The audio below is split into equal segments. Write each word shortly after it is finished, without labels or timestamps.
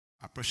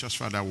Our precious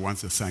Father, I want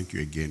to thank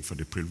you again for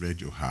the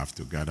privilege you have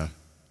to gather,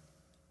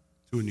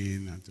 tune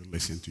in, and to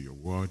listen to your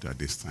word at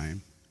this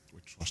time.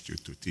 We trust you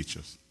to teach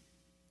us.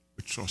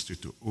 We trust you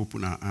to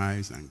open our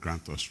eyes and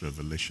grant us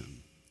revelation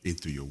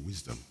into your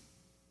wisdom.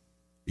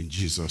 In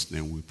Jesus'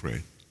 name we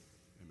pray.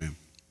 Amen.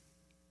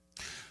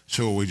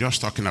 So we're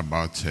just talking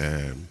about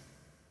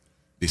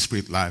the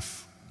spirit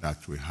life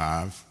that we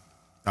have.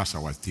 That's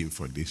our theme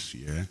for this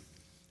year.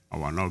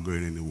 And we're not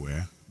going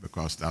anywhere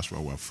because that's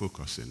what we're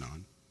focusing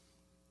on.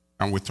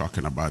 And we're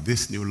talking about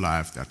this new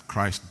life that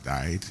Christ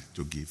died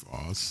to give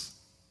us,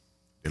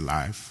 the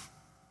life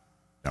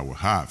that we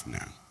have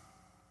now.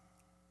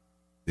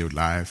 The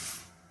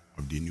life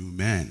of the new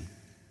man.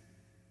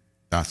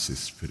 That's his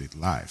spirit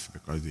life,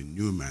 because the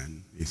new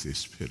man is a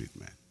spirit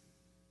man.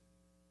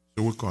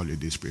 So we call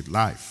it the spirit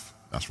life.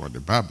 That's what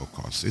the Bible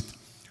calls it.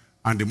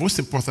 And the most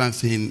important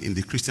thing in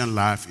the Christian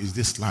life is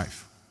this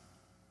life.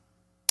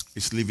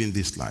 It's living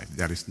this life.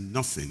 There is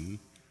nothing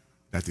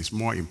that is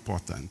more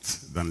important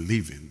than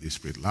living the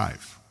spirit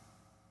life.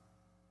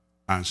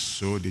 And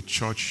so the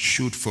church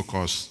should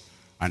focus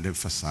and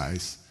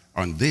emphasize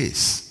on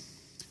this.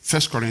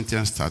 1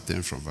 Corinthians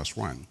 13 from verse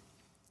 1.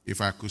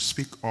 If I could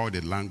speak all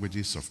the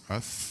languages of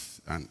earth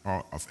and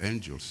all of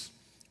angels,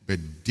 but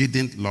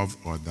didn't love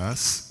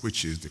others,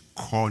 which is the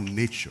core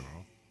nature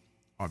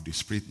of the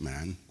spirit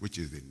man, which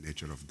is the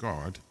nature of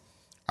God,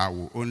 I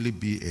will only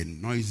be a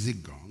noisy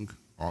gong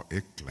or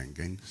a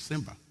clanging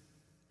cymbal.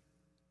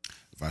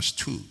 Verse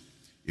 2,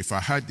 if I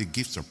had the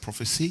gifts of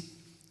prophecy,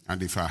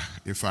 and if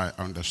I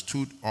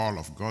understood all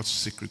of God's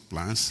secret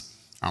plans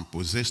and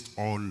possessed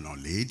all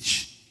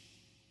knowledge,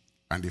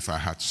 and if I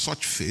had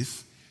such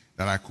faith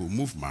that I could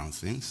move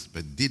mountains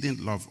but didn't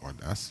love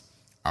others,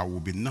 I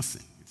would be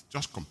nothing. It's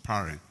just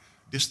comparing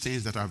these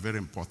things that are very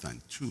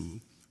important to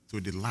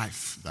the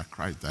life that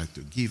Christ died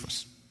to give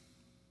us.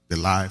 The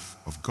life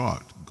of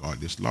God.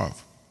 God is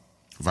love.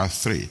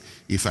 Verse 3,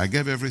 if I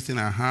gave everything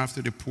I have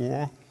to the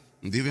poor,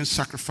 and even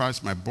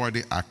sacrifice my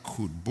body, I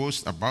could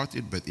boast about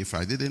it, but if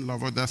I didn't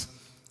love others,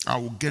 I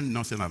would gain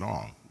nothing at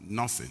all.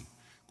 Nothing.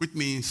 Which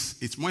means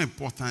it's more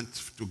important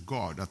to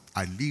God that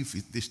I live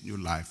this new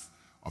life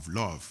of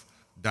love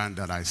than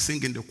that I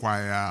sing in the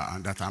choir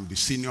and that I'm the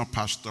senior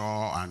pastor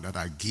and that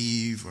I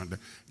give.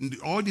 And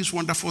all these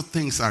wonderful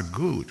things are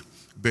good.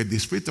 But the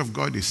Spirit of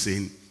God is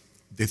saying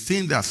the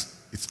thing that's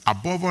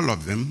above all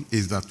of them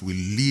is that we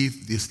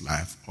live this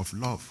life of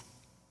love.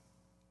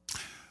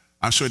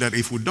 And so that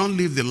if we don't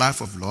live the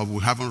life of love,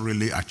 we haven't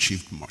really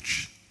achieved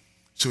much.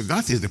 So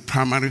that is the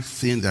primary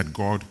thing that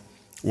God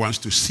wants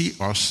to see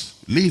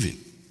us living.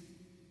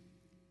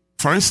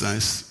 For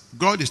instance,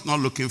 God is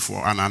not looking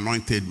for an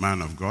anointed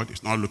man of God.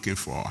 He's not looking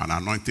for an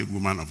anointed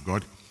woman of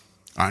God.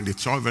 And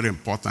it's all very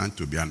important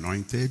to be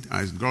anointed.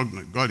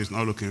 And God is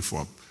not looking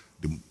for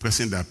the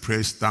person that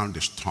prays down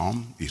the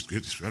storm.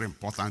 It's very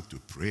important to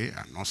pray.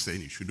 I'm not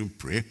saying you shouldn't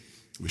pray.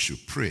 We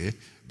should pray.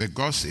 But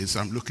God says,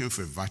 I'm looking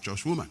for a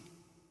virtuous woman.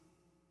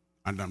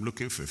 And I'm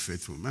looking for a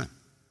faithful man.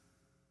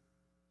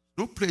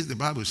 No place the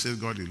Bible says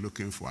God is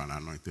looking for an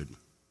anointed man.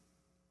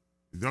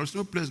 There is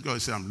no place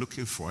God says I'm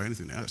looking for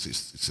anything else.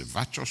 It's a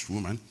virtuous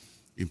woman.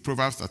 In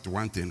Proverbs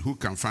 31:10, who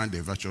can find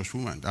a virtuous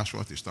woman? That's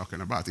what he's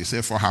talking about. He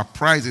said, for her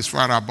price is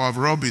far above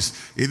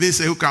rubies. He didn't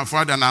say who can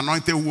find an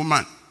anointed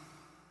woman.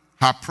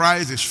 Her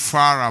price is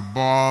far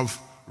above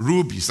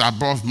rubies,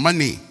 above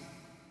money.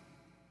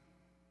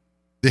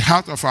 The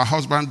heart of her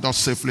husband does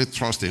safely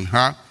trust in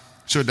her,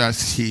 so that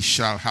he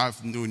shall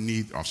have no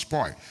need of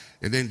spoil.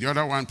 And then the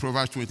other one,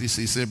 Proverbs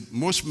 26, said,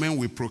 most men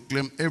will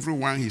proclaim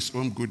everyone his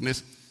own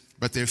goodness,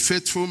 but a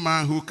faithful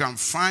man who can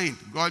find,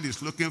 God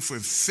is looking for a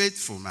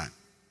faithful man,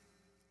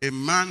 a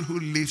man who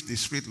lives the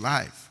spirit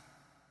life.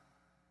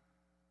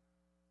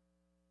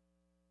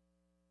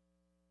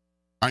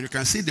 And you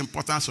can see the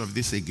importance of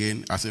this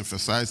again as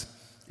emphasized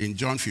in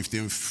John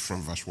 15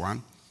 from verse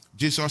 1.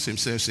 Jesus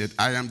himself said,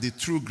 I am the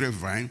true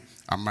grapevine,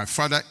 and my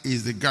Father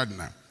is the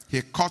gardener.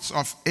 He cuts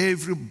off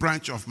every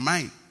branch of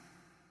mine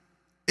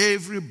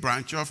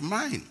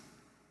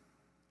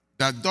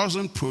that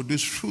doesn't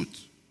produce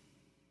fruit.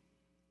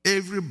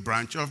 Every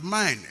branch of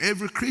mine,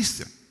 every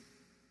Christian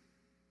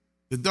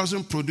that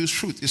doesn't produce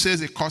fruit. He says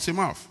he cuts him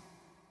off.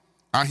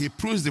 And he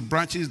prunes the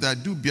branches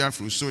that do bear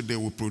fruit so they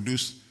will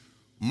produce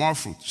more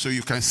fruit. So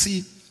you can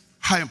see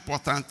how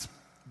important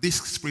this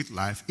spirit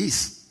life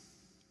is.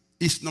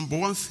 It's number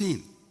one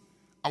thing.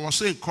 I was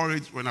so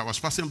encouraged when I was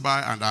passing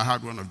by and I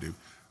had one of the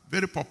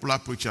very popular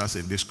preachers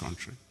in this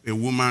country, a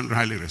woman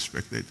highly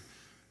respected.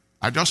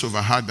 I just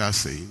overheard that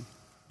saying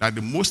that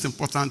the most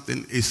important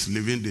thing is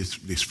living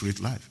the spirit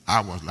life.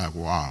 I was like,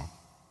 wow.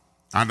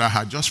 And I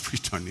had just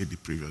preached on it the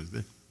previous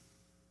day.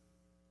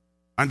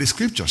 And the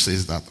scripture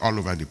says that all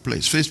over the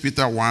place. 1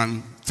 Peter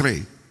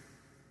 1:3,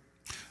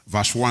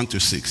 verse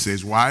 1-6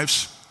 says,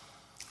 wives,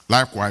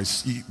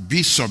 likewise,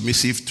 be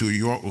submissive to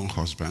your own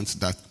husbands,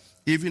 that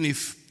even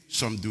if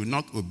some do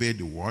not obey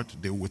the word,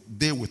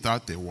 they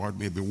without a word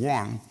may be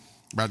won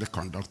by the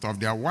conduct of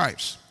their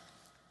wives.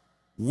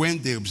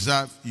 When they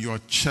observe your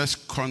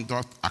chaste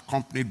conduct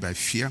accompanied by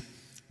fear,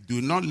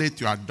 do not let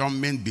your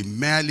adornment be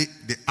merely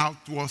the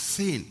outward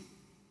thing.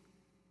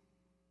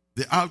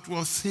 The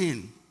outward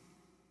thing.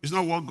 It's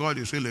not what God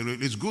is really.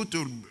 It's good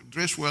to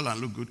dress well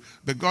and look good,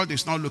 but God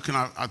is not looking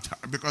at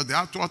because the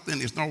outward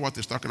thing is not what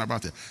he's talking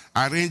about here.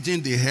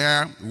 Arranging the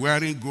hair,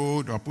 wearing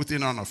gold, or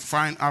putting on a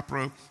fine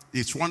apparel,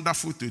 it's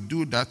wonderful to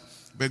do that,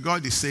 but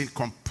God is saying,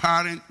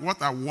 comparing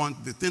what I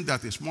want, the thing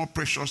that is more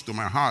precious to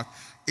my heart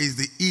is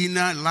the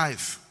inner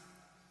life.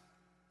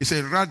 He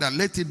said, rather,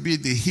 let it be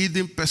the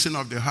hidden person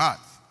of the heart.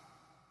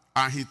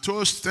 And he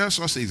tells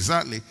us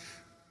exactly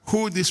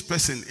who this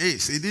person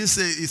is. He didn't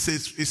say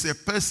it's a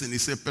person,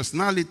 it's a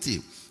personality.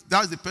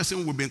 That's the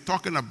person we've been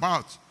talking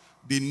about,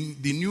 the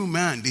new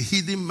man, the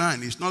hidden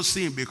man. It's not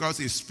seen because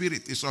it's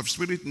spirit, it's of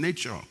spirit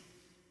nature.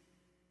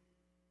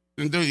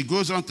 And then he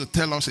goes on to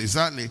tell us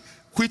exactly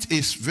which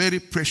is very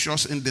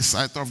precious in the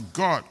sight of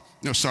God.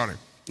 No, sorry.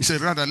 He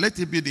said, rather, let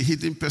it be the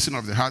hidden person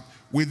of the heart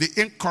with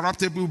the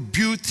incorruptible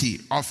beauty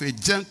of a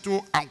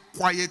gentle and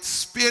quiet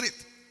spirit.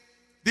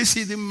 This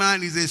hidden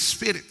man is a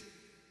spirit.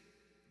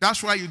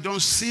 That's why you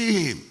don't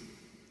see him.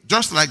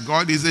 Just like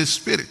God is a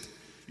spirit.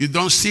 You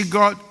don't see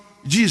God.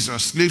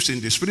 Jesus lives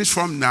in the spirit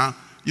form now.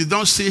 You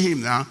don't see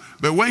him now.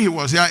 But when he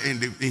was here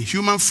in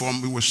human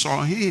form, we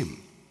saw him.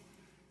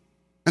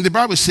 And the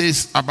Bible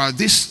says about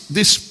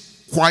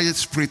this quiet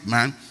spirit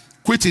man,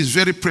 which is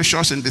very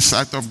precious in the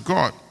sight of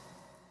God.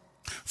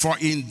 For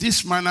in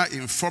this manner,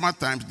 in former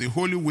times, the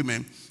holy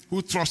women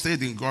who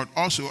trusted in God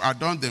also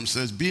adorned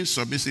themselves, being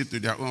submissive to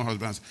their own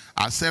husbands,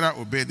 as Sarah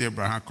obeyed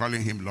Abraham,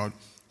 calling him Lord,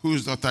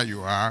 whose daughter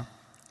you are,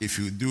 if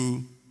you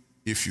do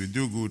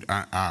good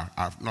and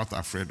are not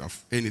afraid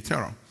of any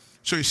terror.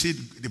 So you see,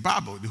 the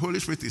Bible, the Holy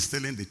Spirit is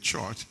telling the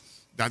church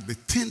that the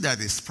thing that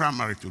is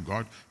primary to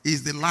God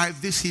is the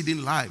life, this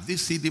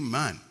hidden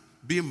man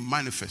being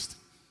manifest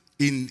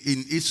in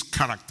its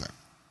character.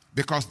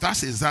 Because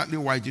that's exactly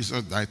why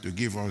Jesus died, to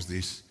give us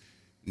this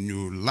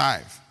new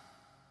life.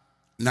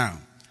 Now,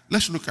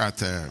 let's look at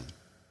the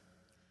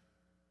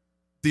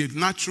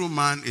natural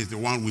man is the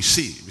one we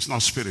see. It's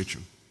not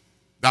spiritual.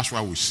 That's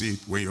why we see it.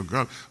 When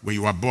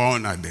you are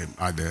born at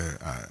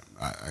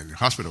the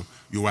hospital,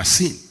 you are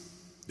seen.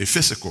 The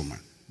physical man,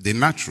 the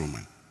natural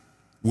man.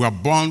 We are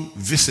born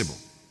visible.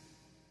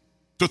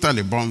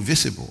 Totally born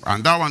visible.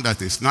 And that one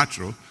that is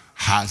natural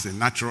has the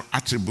natural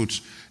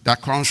attributes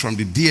that comes from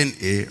the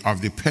DNA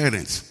of the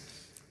parents.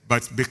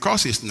 But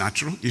because it's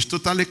natural, it's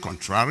totally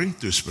contrary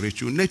to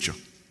spiritual nature.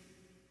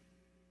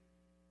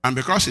 And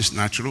because it's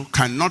natural,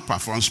 cannot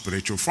perform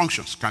spiritual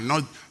functions,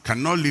 cannot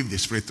live the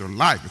spiritual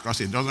life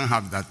because it doesn't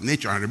have that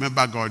nature. And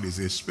remember, God is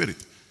a spirit.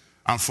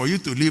 And for you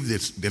to live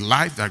the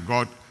life of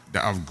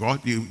God,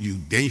 you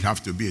then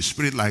have to be a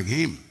spirit like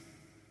him.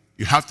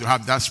 You have to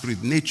have that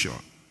spirit nature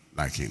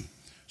like him.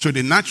 So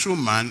the natural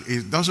man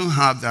doesn't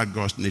have that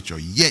God's nature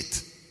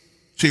yet.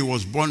 So he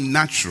was born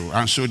natural.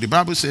 And so the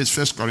Bible says,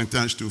 1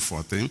 Corinthians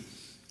 2:14,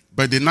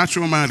 but the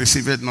natural man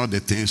receiveth not the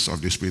things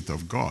of the Spirit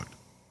of God.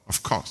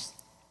 Of course.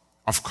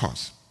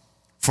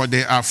 For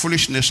they are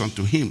foolishness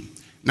unto him.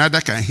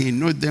 Neither can he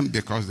know them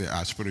because they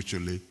are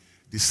spiritually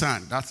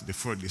discerned. That's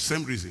the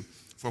same reason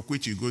for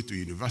which you go to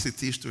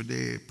universities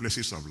today,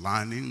 places of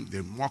learning.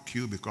 They mock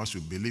you because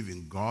you believe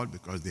in God,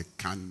 because they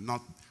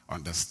cannot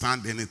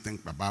understand anything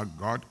about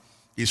God.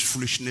 It's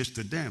foolishness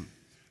to them.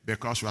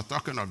 Because we are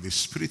talking of the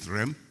spirit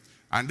realm,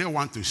 and they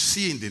want to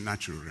see in the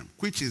natural realm,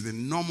 which is the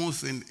normal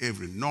thing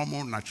every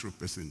normal natural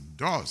person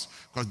does,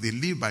 because they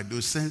live by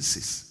those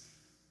senses.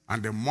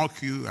 And they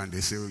mock you and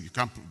they say, you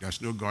can't,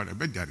 there's no God. I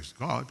bet there is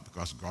God,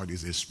 because God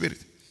is a spirit.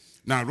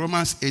 Now,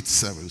 Romans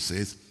 8:7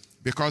 says,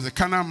 because the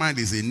carnal mind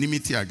is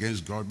enmity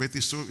against God, but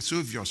it's so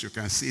obvious, you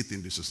can see it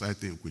in the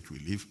society in which we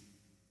live.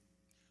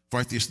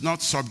 For it is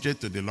not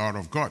subject to the law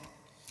of God,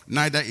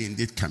 neither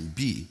indeed can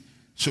be.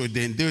 So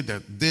then they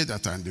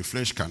that are in the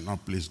flesh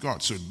cannot please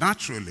God. So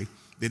naturally,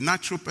 the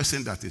natural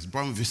person that is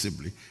born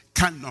visibly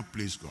cannot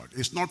please God.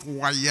 It's not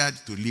wired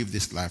to live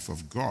this life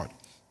of God.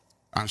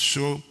 And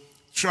so,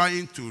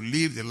 trying to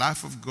live the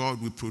life of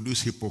God will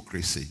produce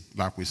hypocrisy,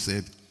 like we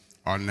said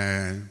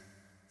on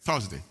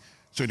Thursday.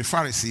 So the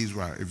Pharisees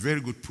were a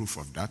very good proof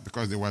of that,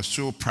 because they were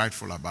so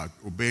prideful about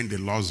obeying the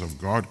laws of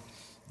God.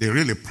 They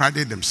really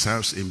prided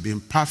themselves in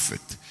being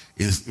perfect,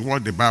 in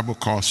what the Bible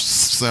calls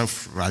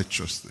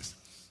self-righteousness.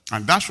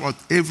 And that's what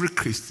every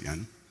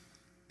Christian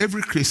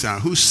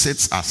who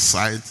sets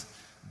aside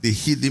the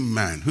hidden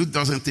man, who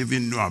doesn't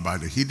even know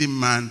about the hidden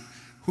man,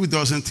 who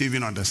doesn't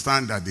even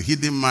understand that the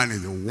hidden man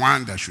is the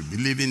one that should be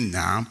living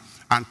now,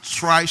 and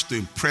tries to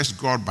impress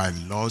God by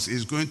laws,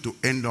 is going to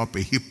end up a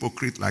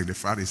hypocrite like the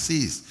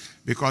Pharisees,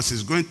 because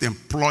he's going to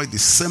employ the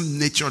same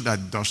nature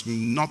that does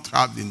not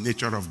have the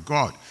nature of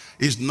God.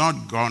 It's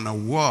not going to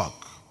work.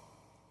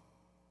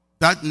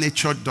 That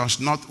nature does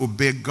not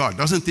obey God,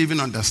 doesn't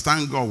even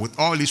understand God with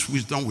all his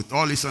wisdom, with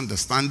all his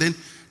understanding.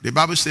 The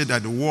Bible said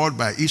that the world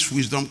by its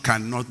wisdom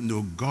cannot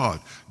know God.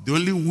 The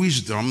only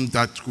wisdom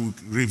that could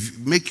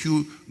make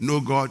you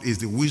know God is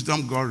the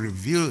wisdom God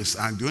reveals.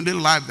 And the only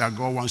life that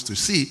God wants to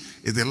see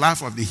is the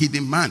life of the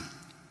hidden man.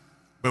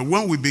 But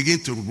when we begin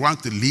to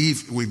want to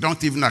live, we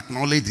don't even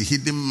acknowledge the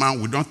hidden man.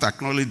 We don't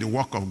acknowledge the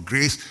work of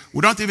grace.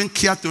 We don't even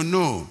care to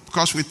know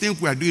because we think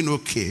we are doing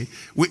okay.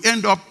 We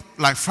end up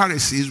like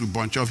Pharisees with a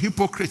bunch of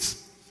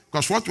hypocrites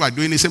because what we are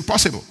doing is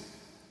impossible.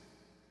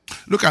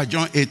 Look at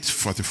John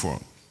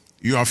 8:44.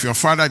 You are of your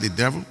father, the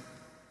devil.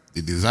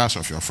 The desires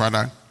of your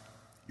father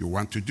you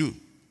want to do.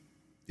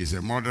 He's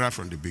a murderer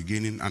from the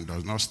beginning and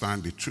does not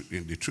stand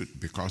in the truth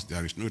because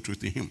there is no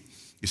truth in him.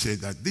 He said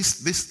that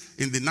this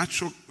in the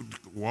natural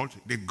world,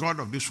 the God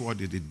of this world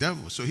is the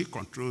devil. So he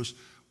controls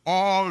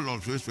all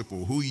of those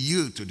people who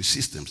yield to the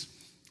systems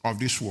of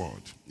this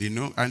world,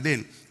 And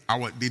then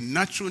the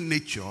natural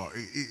nature,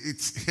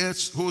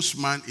 it holds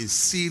man in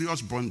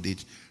serious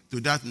bondage to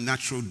that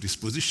natural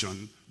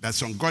disposition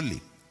that's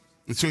ungodly.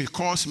 And so he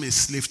calls me a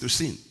slave to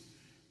sin.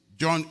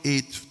 John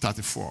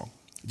 8:34.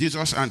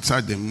 Jesus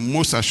answered them,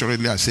 most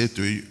assuredly I say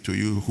to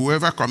you,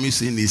 whoever commits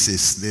sin is a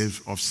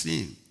slave of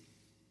sin.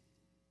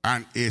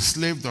 And a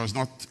slave does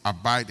not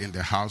abide in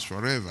the house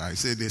forever. I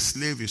said a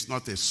slave is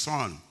not a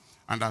son.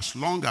 And as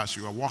long as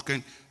you are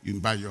walking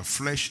by your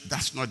flesh,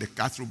 that's not the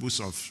attributes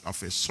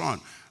of a son.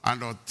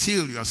 And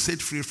until you are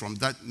set free from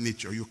that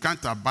nature, you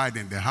can't abide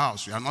in the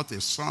house. You are not a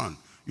son.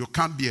 You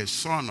can't be a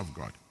son of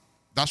God.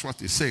 That's what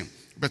he's saying.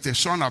 But a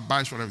son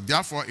abides forever.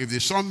 Therefore, if the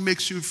son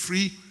makes you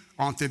free,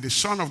 until the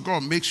Son of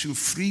God makes you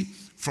free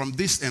from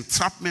this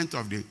entrapment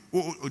of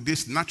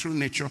this natural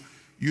nature,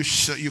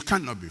 you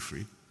cannot be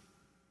free.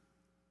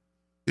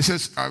 He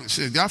says,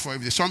 therefore,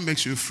 if the Son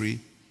makes you free,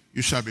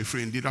 you shall be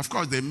free indeed. Of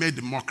course, they made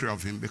a mockery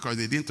of him because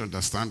they didn't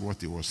understand what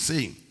he was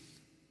saying.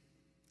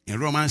 In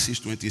Romans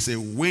 6:20, he said,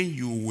 when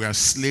you were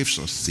slaves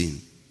of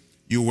sin,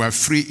 you were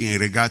free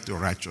in regard to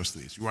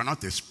righteousness. You are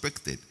not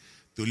expected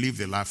to live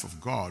the life of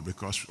God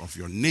because of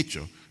your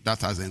nature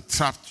that has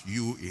entrapped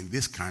you in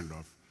this kind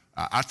of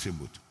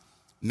attribute.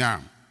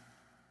 Now,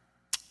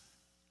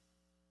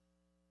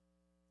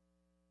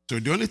 so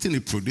the only thing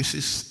it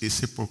produces is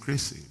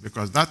hypocrisy,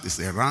 because that is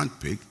a round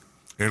peg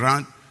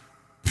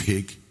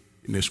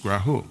in a square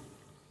hole.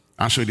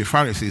 And so the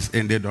Pharisees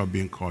ended up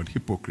being called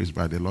hypocrites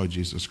by the Lord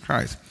Jesus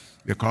Christ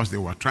because they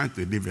were trying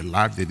to live a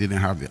life they didn't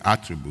have the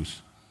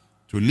attributes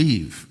to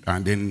live.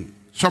 And then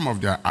some of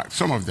their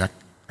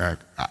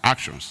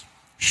actions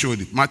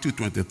showed it. Matthew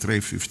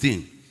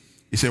 23:15.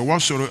 He said,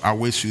 what sorrow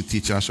awaits you,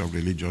 teachers of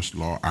religious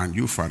law, and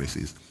you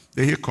Pharisees?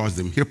 Then he calls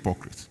them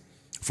hypocrites.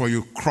 For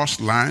you cross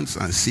lines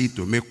and see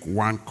to make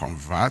one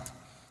convert.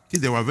 See,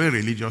 they were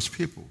very religious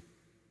people,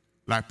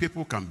 like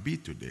people can be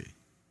today.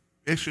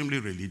 Extremely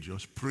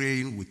religious,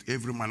 praying with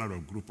every manner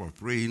of group of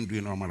praying,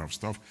 doing all manner of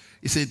stuff.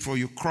 He said, for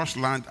you cross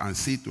land and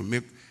see to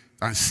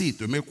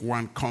make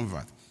one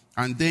convert.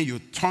 And then you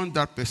turn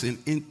that person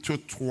into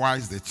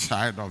twice the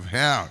child of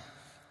hell.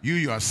 You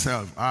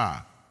yourself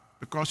are.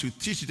 Because you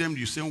teach them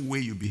the same way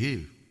you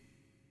behave.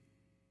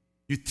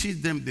 You teach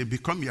them, they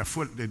become your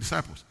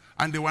disciples.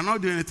 And they were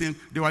not doing anything.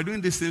 They were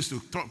doing these things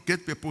to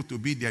get people to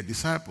be their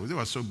disciples. They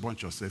were so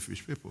bunch of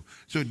selfish people.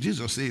 So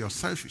Jesus said, you're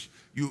selfish.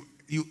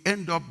 You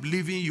end up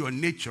living your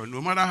nature.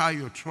 No matter how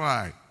you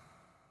try,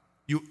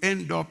 you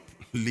end up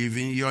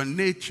living your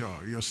nature.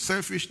 Your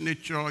selfish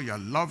nature, your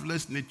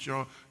loveless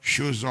nature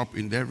shows up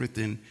in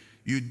everything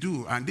you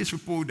do. And these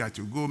people that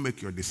you go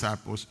make your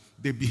disciples,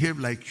 they behave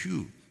like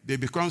you. They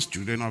become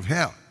children of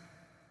hell.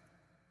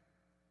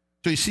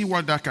 So you see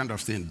what that kind of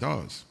thing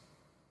does.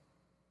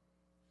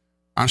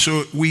 And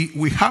so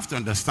we have to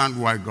understand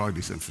why God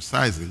is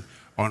emphasizing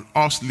on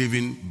us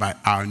living by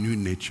our new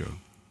nature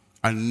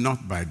and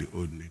not by the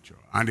old nature.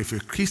 And if a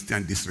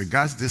Christian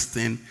disregards this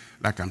thing,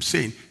 like I'm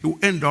saying, he will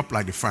end up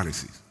like the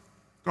Pharisees.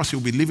 Because he'll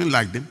be living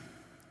like them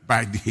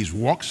by his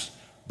works,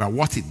 by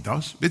what he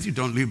does. But you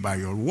don't live by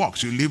your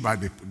works. You live by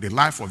the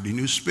life of the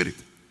new spirit.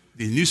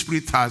 The new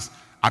spirit has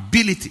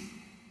ability.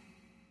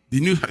 The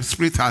new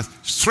spirit has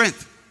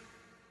strength.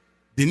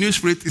 The new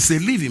spirit is a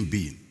living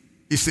being.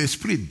 It's a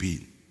spirit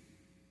being.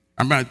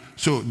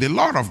 So the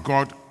law of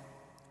God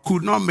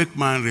could not make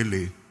man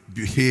really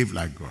behave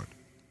like God.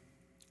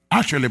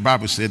 Actually, the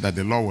Bible said that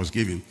the law was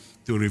given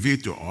to reveal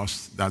to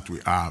us that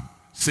we are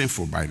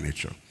sinful by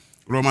nature.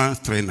 Romans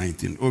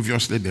 3:19.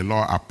 Obviously, the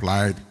law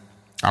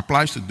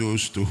applies to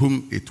those to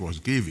whom it was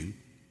given.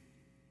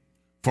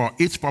 For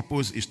its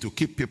purpose is to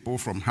keep people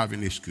from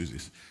having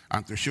excuses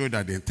and to show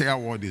that the entire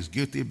world is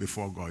guilty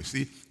before God.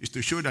 See, it's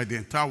to show that the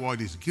entire world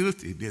is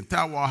guilty. The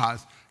entire world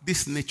has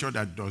this nature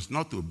that does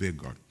not obey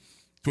God.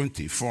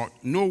 20. For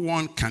no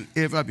one can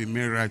ever be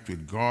made right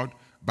with God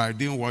by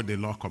doing what the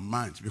law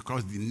commands,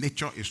 because the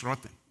nature is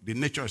rotten. The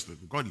nature is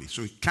godly.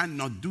 So it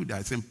cannot do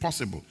that. It's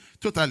impossible.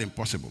 Totally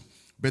impossible.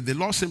 But the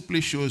law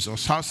simply shows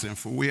us how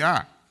sinful we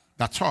are.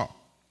 That's all.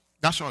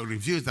 That's why it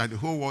reveals that the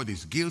whole world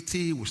is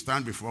guilty. We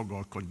stand before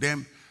God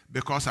condemned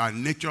because our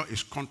nature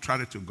is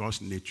contrary to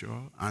God's nature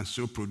and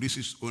so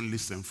produces only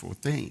sinful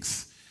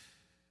things.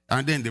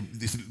 And then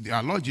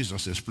our Lord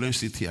Jesus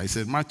explains it here. He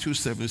said, Matthew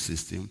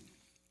 7:16,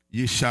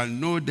 ye shall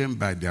know them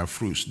by their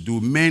fruits. Do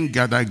men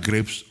gather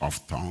grapes of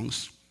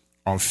thorns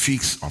or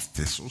figs of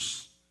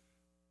thistles?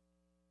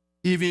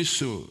 Even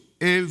so,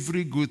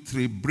 every good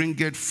tree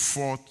bringeth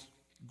forth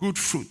good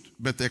fruit,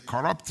 but a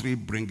corrupt tree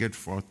bringeth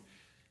forth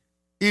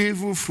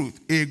evil fruit.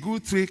 A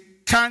good tree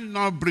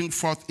cannot bring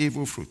forth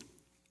evil fruit.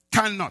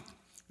 Cannot.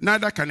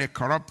 Neither can a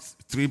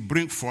corrupt tree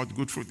bring forth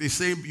good fruit. It's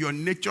saying your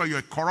nature, you're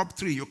a corrupt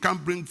tree. You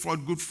can't bring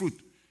forth good fruit.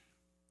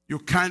 You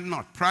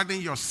cannot.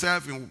 Priding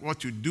yourself in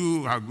what you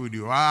do, how good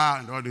you are,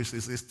 and all this.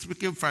 It's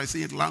speaking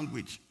Pharisee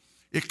language.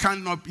 It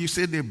cannot. You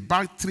say the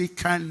bad tree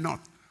cannot.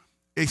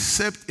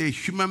 Except a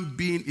human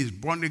being is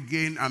born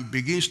again and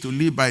begins to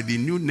live by the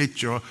new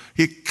nature,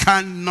 he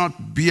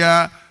cannot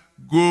bear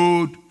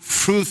good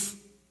fruit.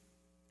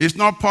 It's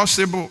not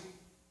possible.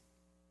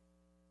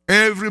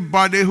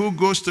 Everybody who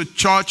goes to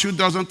church who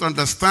doesn't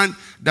understand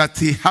that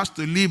he has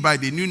to live by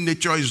the new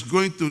nature is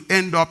going to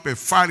end up a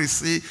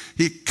Pharisee.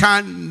 He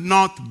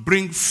cannot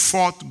bring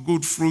forth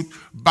good fruit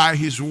by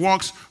his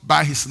works,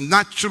 by his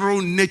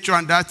natural nature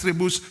and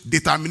attributes,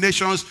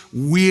 determinations,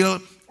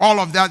 will. All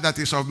of that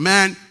is of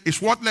man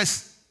is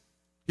worthless.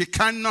 He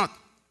cannot.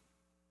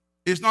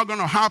 It's not going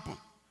to happen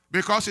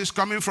because it's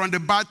coming from the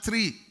bad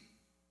tree.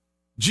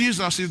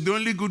 Jesus is the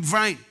only good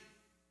vine.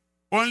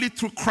 Only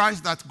through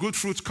Christ that good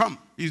fruits come.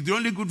 He's the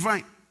only good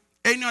vine.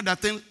 Any other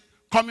thing,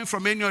 coming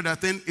from any other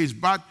thing is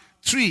bad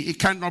tree. It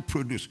cannot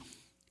produce.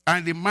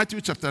 And in Matthew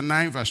chapter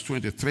 9, verse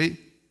 23,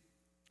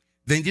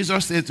 then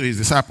Jesus said to his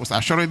disciples,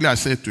 assuredly I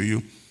say to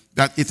you,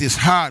 that it is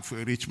hard for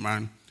a rich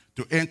man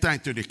to enter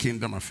into the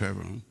kingdom of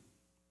heaven.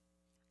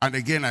 And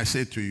again I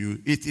say to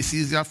you, it is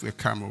easier for a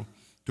camel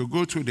to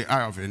go through the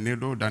eye of a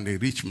needle than a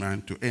rich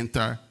man to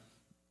enter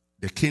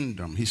the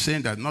kingdom. He's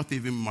saying that not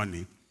even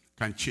money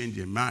can change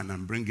a man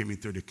and bring him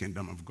into the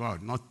kingdom of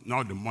God.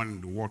 Not the money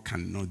in the world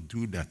cannot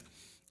do that.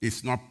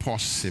 It's not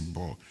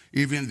possible.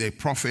 Even the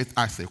prophet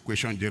asked a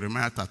question,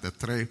 Jeremiah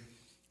 33,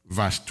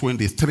 verse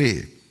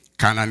 23.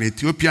 Can an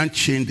Ethiopian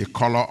change the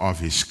color of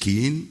his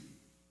skin?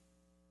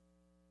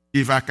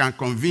 If I can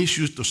convince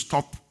you to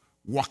stop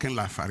walking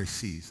like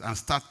Pharisees and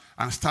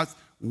start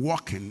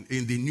walking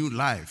in the new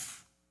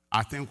life,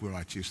 I think we'll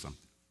achieve something.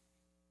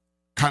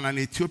 Can an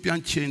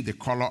Ethiopian change the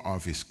color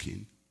of his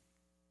skin?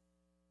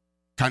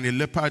 Can a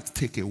leopard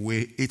take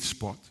away its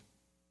spot?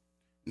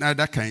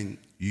 Neither can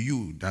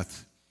you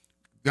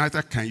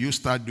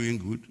start doing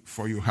good,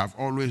 for you have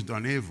always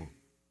done evil.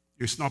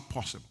 It's not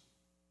possible.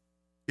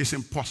 It's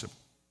impossible.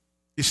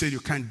 He said you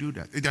can't do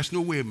that. There's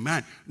no way a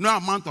man, no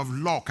amount of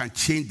law can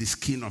change the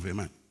skin of a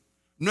man.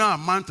 No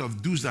amount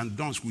of do's and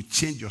don'ts will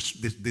change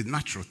the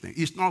natural thing.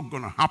 It's not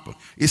going to happen.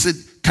 He said,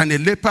 can a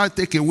leopard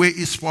take away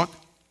its spot?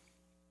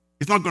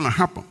 It's not going to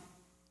happen.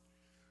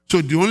 So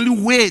the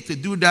only way to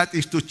do that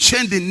is to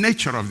change the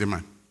nature of the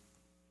man.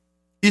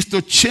 Is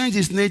to change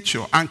his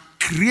nature and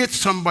create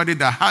somebody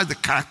that has the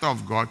character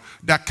of God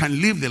that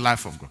can live the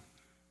life of God.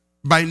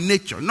 By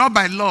nature, not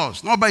by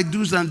laws, not by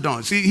do's and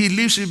don'ts. He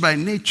lives it by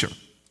nature.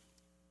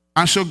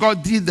 And so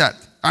God did that.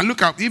 And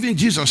look at, even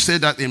Jesus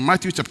said that in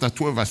Matthew chapter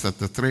 12, verse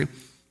 33.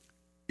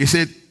 He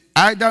said,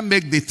 either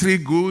make the tree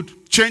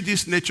good, change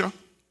his nature,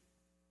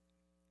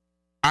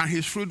 and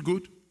his fruit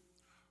good,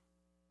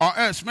 or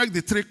else make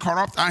the tree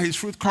corrupt and his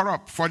fruit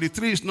corrupt. For the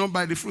tree is known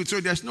by the fruit. So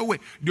there's no way.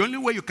 The only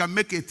way you can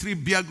make a tree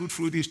bear good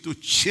fruit is to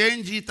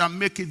change it and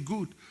make it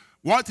good.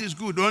 What is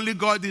good? Only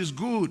God is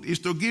good. Is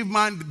to give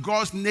man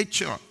God's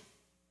nature.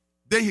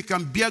 Then he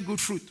can bear good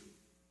fruit.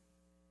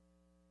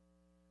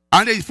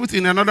 And he put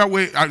in another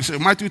way,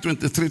 Matthew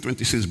 23,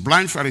 26.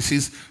 Blind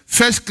Pharisees,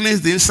 first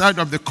cleanse the inside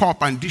of the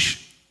cup and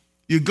dish.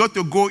 You got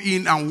to go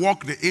in and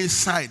walk the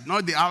inside,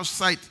 not the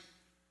outside.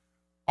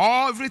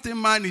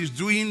 Everything man is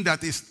doing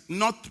that is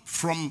not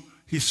from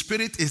his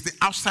spirit is the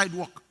outside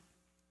work.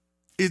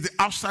 It's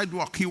the outside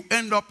work. He'll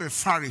end up a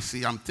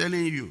Pharisee, I'm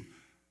telling you.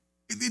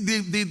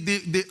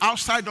 The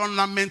outside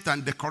ornament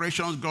and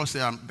decorations, God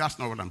said, that's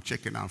not what I'm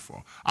checking out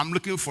for. I'm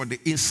looking for the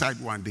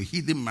inside one, the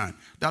hidden man.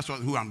 That's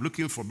who I'm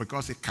looking for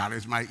because it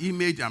carries my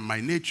image and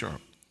my nature.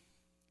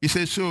 He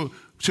says, so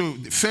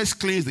first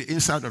cleanse the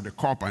inside of the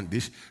cup and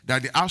dish,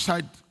 that the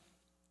outside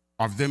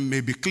of them may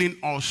be clean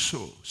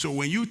also. So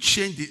when you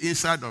change the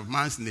inside of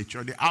man's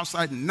nature, the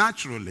outside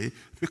naturally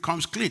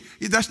becomes clean.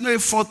 There's no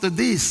effort to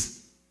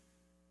this.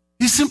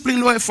 There's simply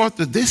no effort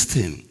to this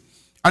thing.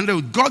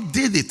 And God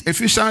did it.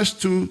 Ephesians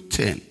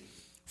 2:10.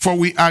 For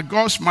we are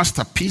God's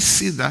masterpiece.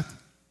 See that?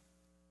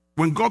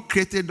 When God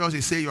created us, he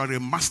said, you are a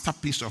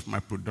masterpiece of my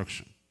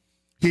production.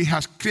 He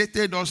has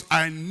created us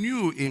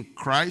anew in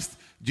Christ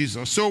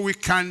Jesus. So we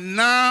can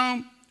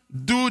now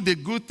do the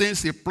good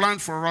things he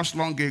planned for us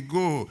long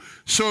ago.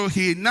 So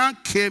he now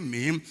came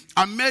in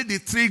and made the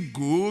tree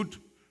good,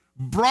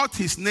 brought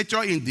his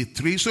nature in the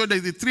tree so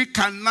that the tree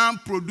can now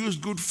produce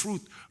good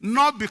fruit.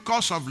 Not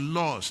because of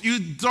laws.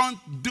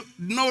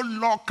 No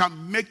law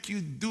can make you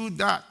do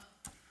that.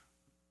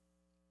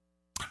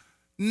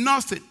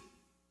 Nothing.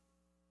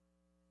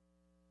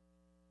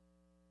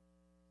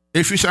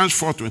 Ephesians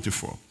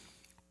 4:24.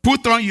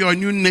 Put on your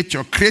new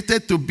nature,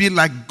 created to be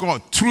like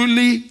God,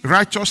 truly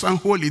righteous and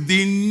holy.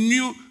 The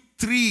new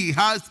tree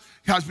has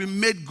been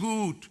made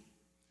good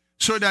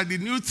so that the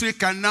new tree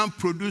can now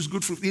produce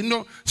good fruit. You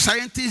know,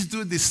 scientists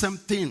do the same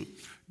thing.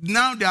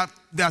 Now they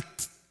are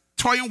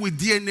toying with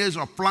DNAs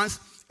of plants.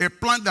 a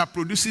plant that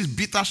produces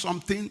bitter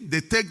something.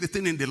 They take the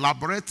thing in the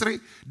laboratory.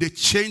 They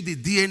change the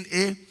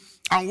DNA.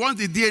 And once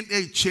the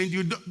DNA changes,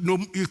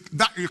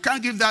 you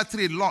can't give that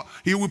tree law.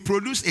 He will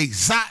produce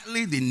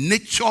exactly the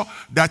nature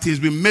that he's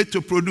been made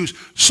to produce.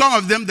 Some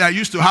of them that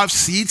used to have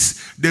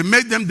seeds, they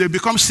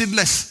become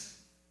seedless.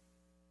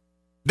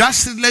 That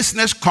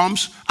seedlessness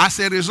comes as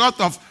a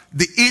result of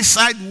the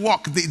inside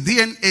work, the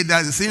DNA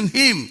that is in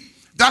him.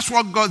 That's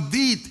what God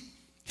did.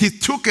 He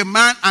took a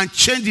man and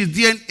changed his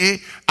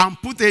DNA and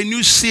put a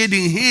new seed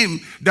in him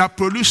that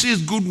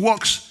produces good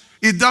works.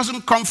 It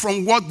doesn't come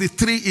from what the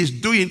tree is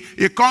doing.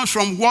 It comes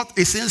from what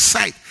is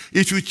inside.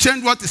 If you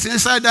change what is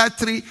inside that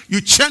tree,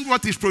 you change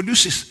what it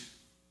produces.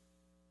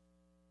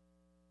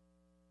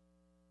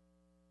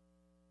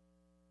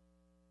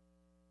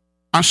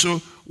 And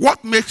so,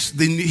 what makes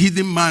the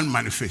hidden man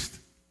manifest?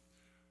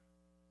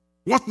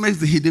 What makes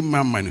the hidden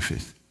man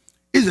manifest?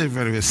 It's very,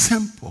 very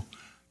simple.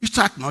 You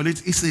start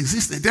acknowledge its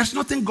existence. There's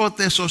nothing God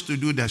tells us to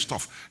do that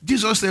stuff.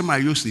 Jesus said, my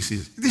use this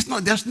is.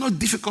 There's no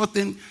difficult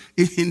thing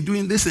in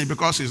doing this thing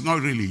because it's not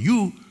really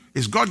you.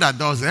 It's God that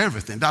does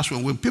everything. That's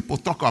when people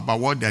talk about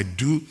what they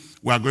do,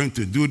 we are going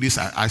to do this,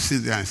 I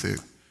sit there and say,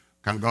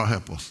 can God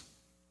help us?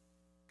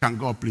 Can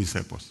God please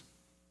help us?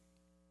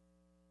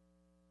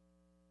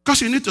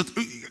 Because you need to,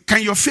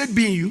 can your faith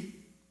be in you?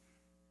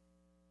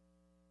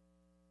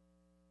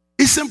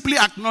 It simply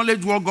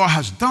acknowledge what God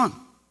has done.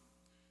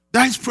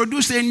 That has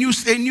produced a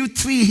new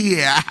tree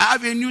here. I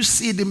have a new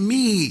seed in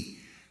me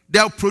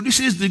that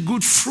produces the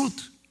good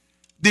fruit.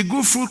 The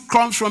good fruit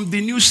comes from the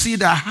new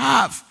seed I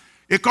have.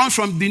 It comes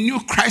from the new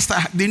Christ,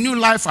 the new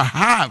life I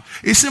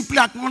have. It's simply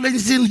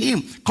acknowledging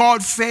him,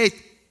 called faith.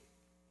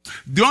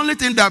 The only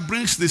thing that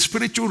brings the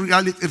spiritual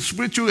reality,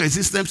 spiritual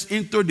existence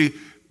into the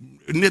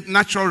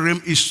natural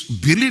realm is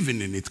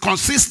believing in it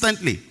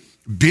consistently,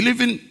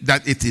 believing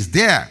that it is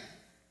there.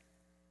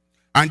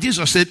 And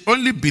Jesus said,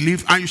 only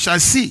believe and you shall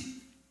see.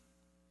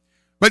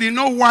 But you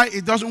know why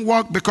it doesn't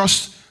work?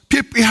 Because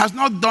it has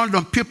not dawned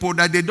on people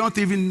that they don't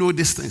even know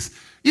these things.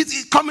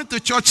 Coming to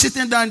church,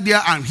 sitting down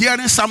there and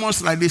hearing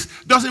sermons like this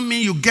doesn't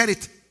mean you get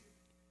it.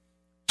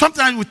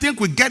 Sometimes we think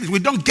we get it. We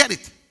don't get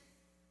it.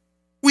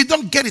 We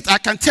don't get it. I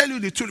can tell you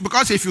the truth.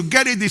 Because if you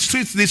get it, the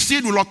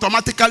seed will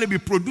automatically be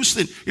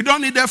producing. You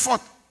don't need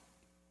effort.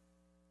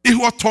 It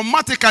will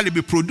automatically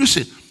be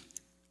producing.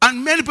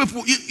 And many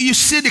people, you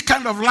see the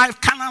kind of life,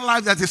 carnal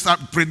life that is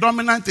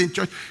predominant in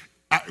church.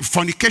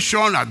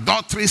 Fornication,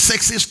 adultery,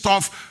 sexy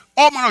stuff,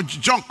 all manner of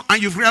junk.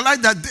 And you realize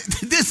that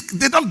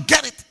they don't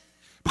get it.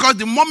 Because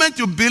the moment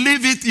you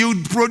believe it,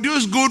 you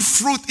produce good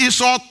fruit.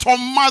 It's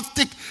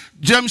automatic.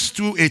 James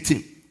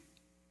 2:18.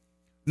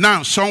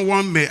 Now,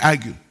 someone may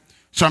argue.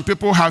 Some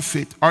people have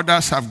faith,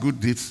 others have good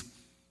deeds.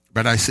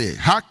 But I say,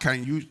 how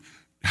can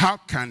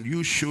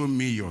you show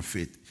me your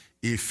faith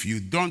if you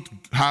don't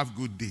have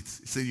good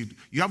deeds? So you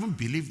haven't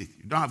believed it.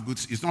 You don't have good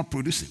deeds. It's not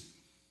producing.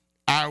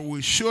 I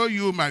will show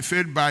you my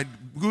faith by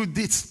good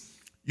deeds.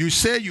 You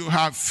say you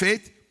have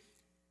faith,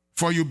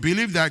 for you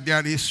believe that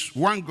there is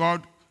one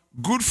God.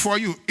 Good for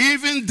you.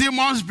 Even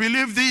demons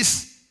believe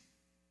this.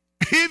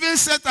 Even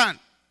Satan.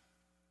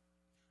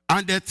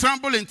 And they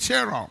tremble in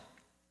terror.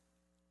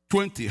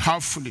 20. How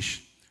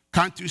foolish.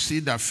 Can't you see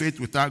that faith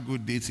without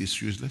good deeds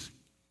is useless?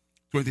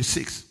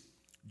 26.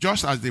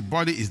 Just as the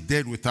body is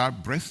dead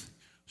without breath,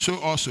 so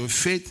also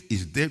faith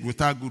is dead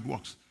without good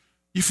works.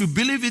 If you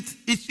believe it,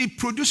 it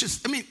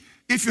produces. I mean,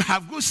 if you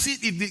have good seed,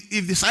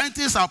 if the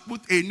scientists have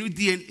put a new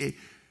DNA,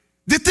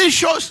 the thing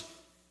shows.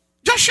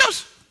 Just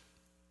shows.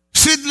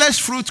 Seedless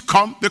fruit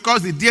come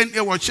because the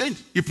DNA was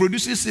changed. It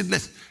produces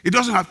seedless. It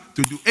doesn't have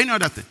to do any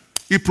other thing.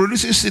 It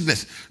produces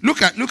seedless.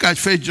 Look at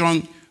 1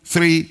 John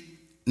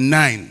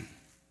 3:9.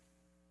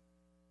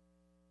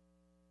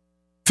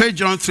 1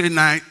 John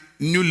 3:9,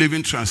 New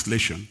Living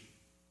Translation.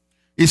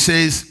 It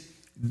says,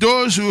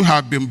 those who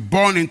have been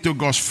born into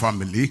God's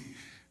family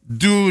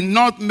do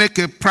not make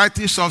a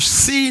practice of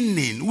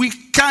sinning. We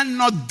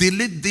cannot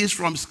delete this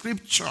from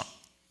Scripture.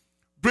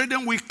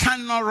 Brethren, we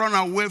cannot run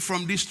away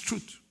from this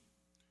truth.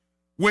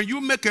 When you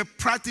make a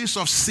practice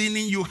of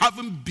sinning, you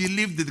haven't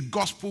believed the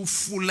gospel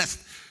fullest.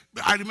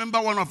 I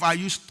remember one of our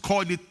youth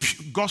called it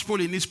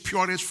gospel in its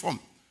purest form.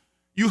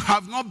 You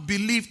have not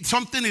believed.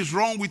 Something is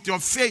wrong with your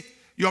faith.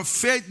 Your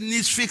faith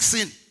needs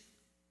fixing.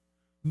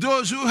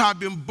 Those who have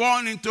been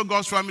born into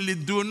God's family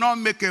do not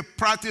make a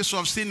practice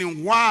of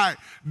sinning. Why?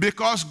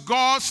 Because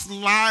God's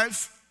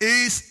life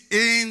is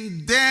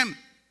in them.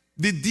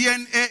 The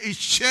DNA is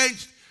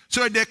changed.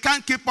 So they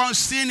can't keep on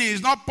sinning.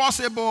 It's not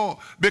possible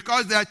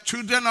because they are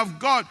children of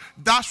God.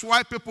 That's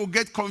why people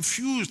get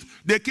confused.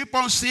 They keep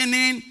on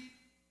sinning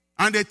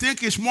and they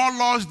think it's more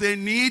laws they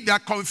need. They're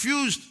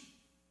confused.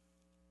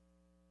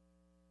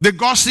 They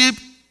gossip.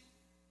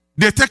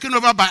 They're taken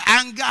over by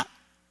anger.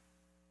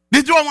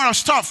 They do a lot of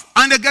stuff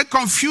and they get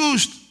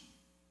confused.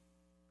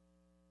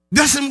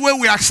 The same way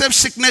we accept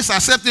sickness,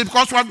 accept it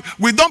because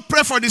we don't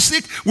pray for the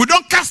sick. We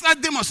don't cast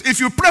out demons. If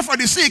you pray for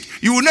the sick,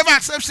 you will never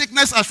accept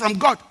sickness as from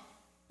God.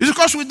 It's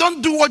because we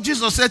don't do what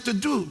Jesus said to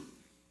do.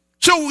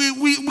 So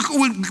we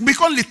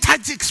become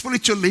lethargic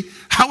spiritually,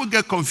 how we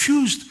get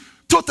confused,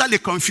 totally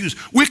confused.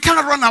 We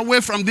can't run away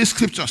from these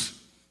scriptures.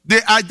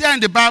 They are there in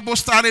the Bible,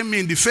 starting you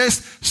in the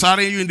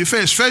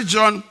face. 1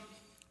 John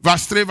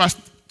verse 3, 1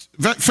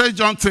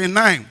 John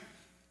 3:9,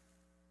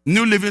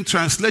 New Living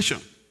Translation.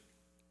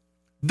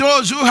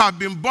 Those who have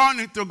been born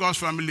into God's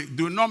family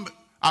do not.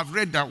 I've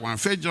read that one.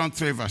 1 John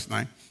 3 verse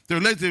 9. So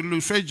let's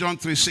look 1 John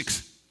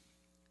 3:6.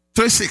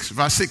 3:6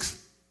 verse 6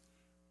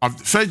 of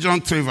 1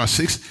 John 3 verse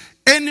 6.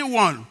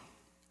 Anyone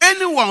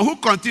who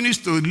continues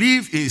to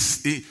live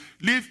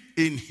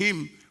in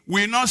him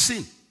will not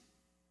sin.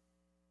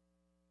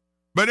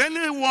 But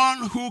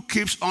anyone who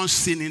keeps on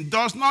sinning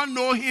does not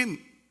know him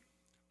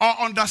or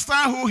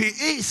understand who he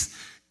is.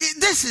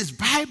 This is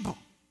Bible.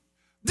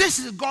 This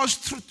is God's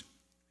truth.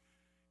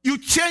 You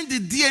change the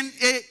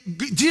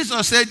DNA.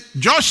 Jesus said,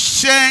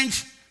 just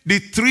change the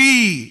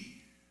tree.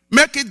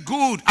 Make it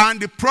good, and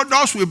the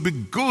products will be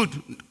good,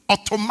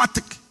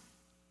 automatic.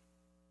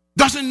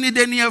 Doesn't need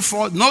any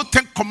effort. No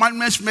 10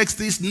 commandments makes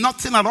this,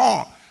 nothing at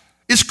all.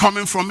 It's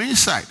coming from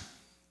inside.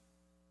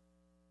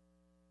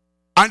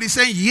 And he's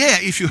saying, yeah,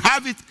 if you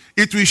have it,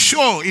 it will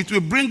show, it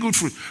will bring good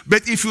fruit.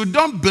 But if you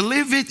don't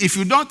believe it, if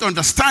you don't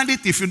understand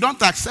it, if you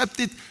don't accept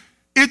it,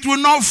 it will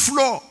not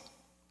flow.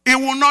 It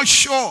will not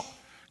show.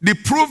 The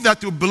proof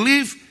that you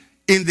believe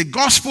in the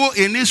gospel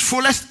in its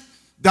fullest,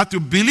 that you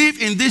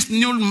believe in this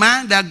new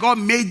man that God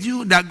made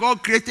you, that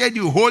God created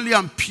you holy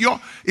and pure,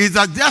 is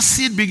that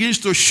seed begins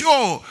to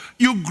show.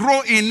 You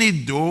grow in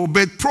it though,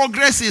 but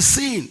progress is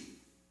seen.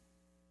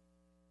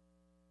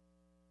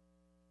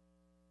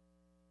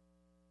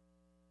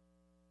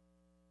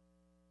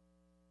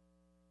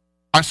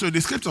 And so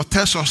the scripture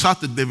tells us how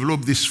to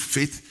develop this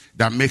faith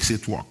that makes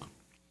it work.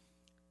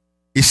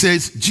 It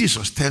says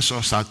Jesus tells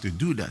us how to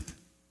do that.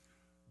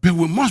 But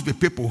we must be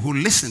people who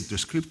listen to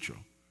scripture.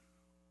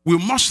 We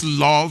must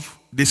love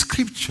the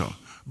scripture.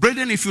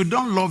 Brethren, if you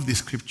don't love the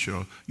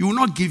scripture, you will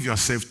not give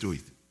yourself to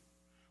it.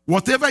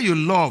 Whatever you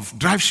love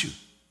drives you.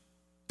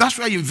 That's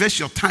why you invest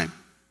your time.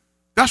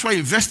 That's why you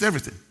invest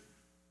everything.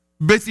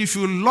 But if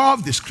you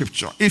love the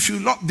scripture,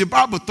 the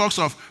Bible talks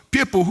of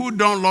people who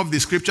don't love the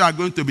scripture are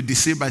going to be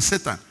deceived by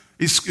Satan.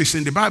 It's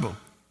in the Bible.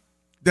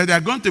 That they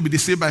are going to be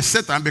deceived by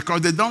Satan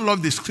because they don't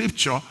love the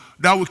scripture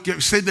that will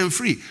set them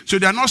free. So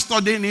they are not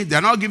studying it. They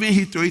are not giving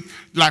heed to it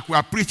like we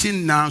are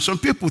preaching now. Some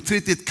people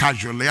treat it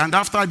casually, and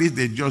after this,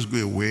 they just go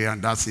away,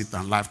 and that's it,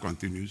 and life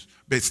continues.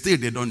 But still,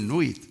 they don't know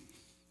it.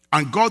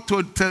 And God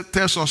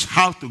tells us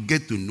how to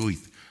get to know it,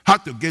 how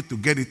to get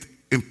it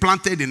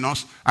implanted in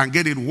us and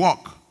get it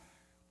work.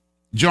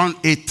 John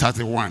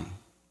 8:31.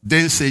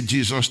 Then said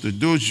Jesus to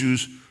those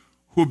Jews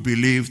who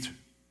believed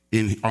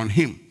on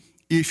him,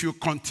 if you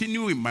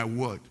continue in my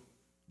word,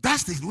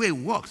 that's the way it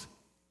works.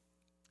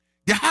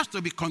 There has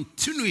to be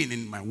continuing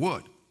in my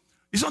word.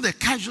 It's not a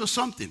casual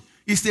something.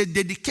 It's a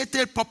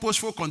dedicated,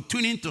 purposeful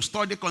continuing to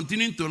study,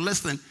 continuing to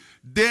listen.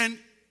 Then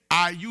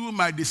are you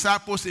my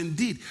disciples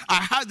indeed?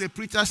 I heard the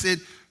preacher said,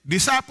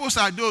 disciples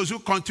are those who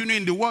continue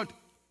in the word.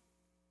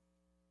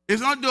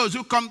 It's not those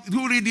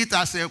who read it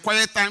as a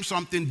quiet time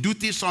something,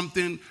 duty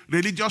something,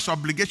 religious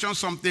obligation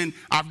something.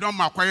 I've done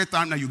my quiet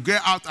time, and you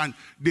get out, and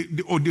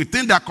the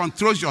thing that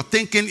controls your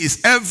thinking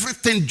is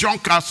everything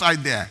junk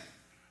outside there.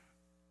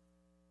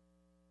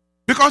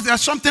 Because there are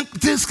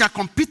things are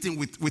competing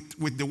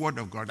with the word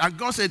of God. And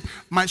God said,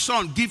 my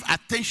son, give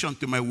attention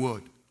to my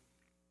word.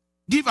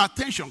 Give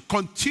attention.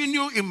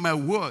 Continue in my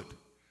word.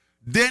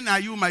 Then are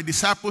you my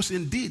disciples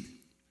indeed.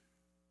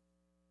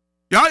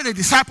 You are a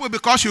disciple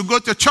because you go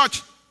to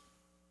church.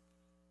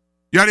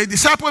 You are a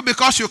disciple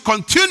because you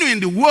continue in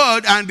the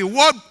word, and the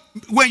word,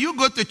 when you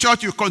go to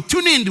church, you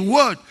continue in the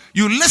word.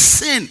 You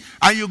listen,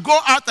 and you go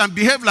out and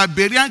behave like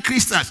Berean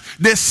Christians.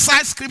 They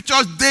cite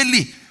scriptures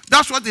daily.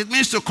 That's what it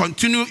means to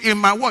continue in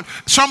my word.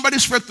 Somebody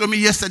spoke to me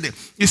yesterday.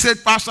 He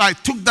said, Pastor, I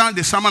took down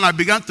the sermon. I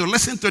began to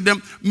listen to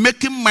them,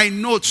 making my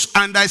notes.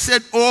 And I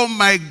said, oh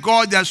my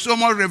God, there's so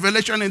much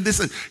revelation in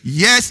this.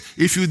 Yes,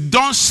 if you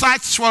don't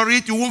search for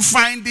it, you won't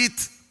find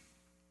it.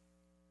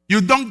 You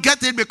don't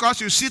get it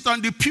because you sit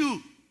on the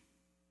pew.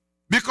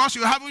 Because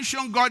you haven't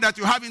shown God that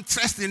you have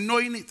interest in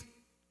knowing it.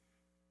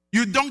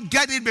 You don't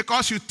get it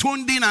because you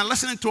tuned in and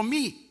listening to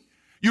me.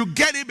 You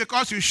get it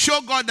because you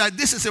show God that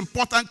this is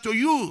important to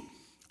you.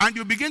 And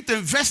you begin to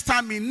invest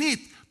time in it,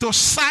 to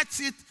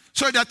search it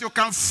so that you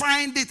can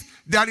find it.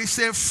 There is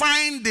a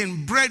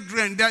finding,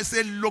 brethren. There is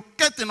a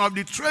locating of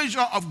the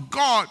treasure of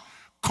God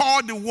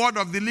called the word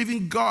of the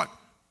living God.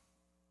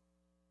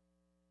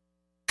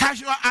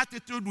 Casual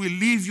attitude will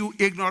leave you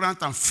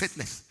ignorant and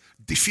faithless,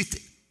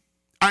 defeated.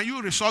 And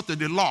you resort to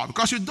the law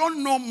because you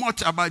don't know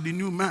much about the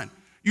new man.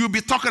 You'll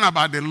be talking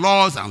about the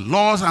laws and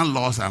laws and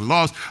laws and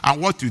laws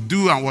and what you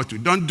do and what you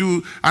don't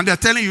do. And they're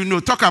telling you, no,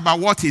 talk about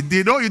what he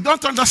did. Oh, you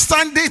don't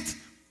understand it.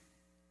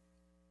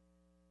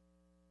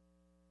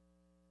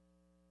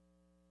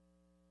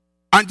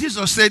 And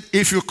Jesus said,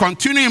 if you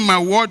continue in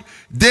my word,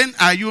 then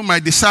are you my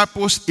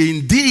disciples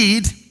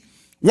indeed.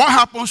 What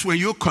happens when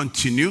you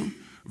continue?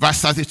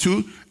 Verse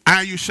 32,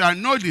 and you shall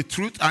know the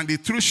truth, and the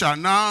truth shall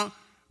now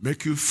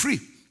make you free.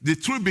 The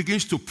truth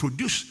begins to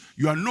produce.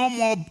 You are no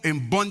more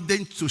in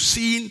bondage to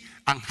sin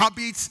and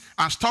habits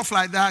and stuff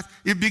like that.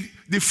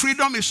 The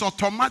freedom is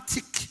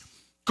automatic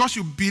because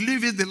you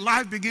believe it. The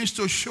life begins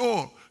to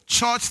show.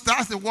 Church,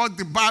 that's the word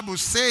the Bible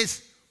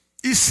says.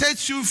 It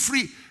sets you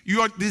free.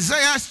 Your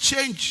desires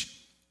change.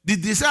 The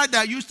desire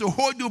that used to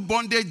hold you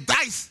bondage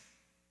dies.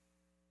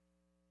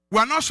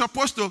 We're not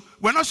supposed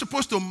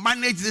to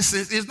manage this.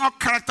 It's not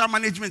character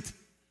management.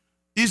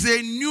 It's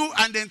a new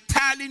and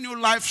entirely new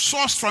life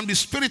sourced from the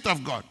Spirit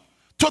of God.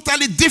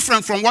 Totally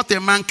different from what a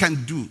man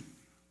can do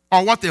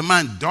or what a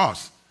man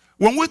does.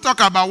 When we talk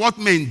about what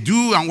men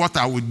do and what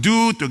I would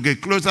do to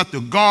get closer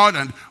to God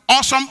and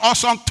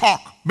awesome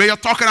talk, but you're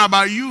talking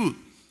about you.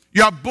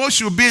 Your boast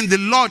should be in the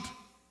Lord.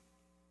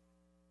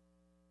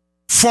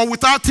 For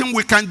without him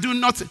we can do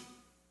nothing.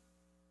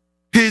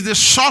 He is the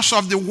source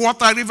of the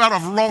water,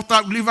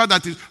 river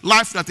that is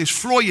life that is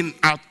flowing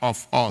out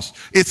of us.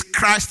 It's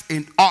Christ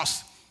in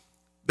us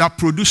that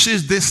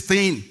produces this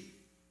thing.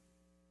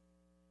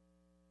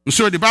 And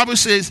so the Bible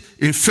says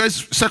in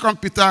 2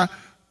 Peter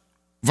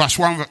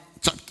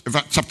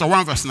chapter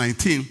 1 verse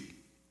 19,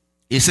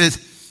 it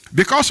says,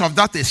 because of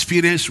that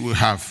experience we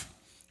have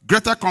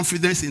greater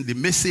confidence in the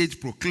message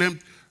proclaimed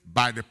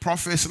by the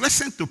prophets.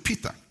 Listen to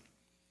Peter.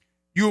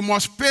 You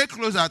must pay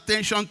close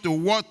attention to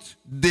what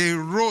they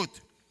wrote,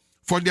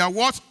 for their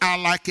words are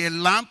like a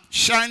lamp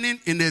shining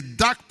in a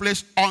dark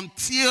place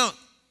until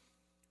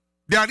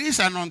there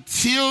is an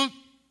until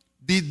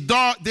the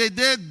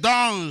day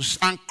dawns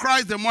and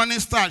Christ the morning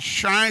star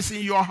shines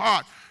in your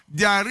heart.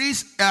 There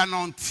is an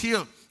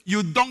until.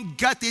 You don't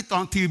get it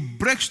until it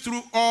breaks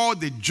through all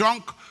the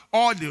junk,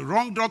 all the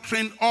wrong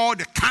doctrine, all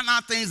the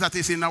carnal things that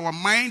is in our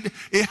mind.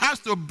 It has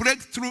to break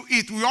through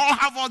it. We all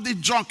have all the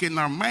junk in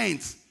our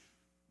minds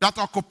that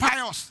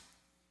occupy us.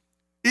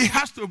 It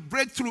has to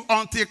break through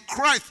until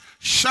Christ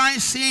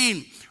shines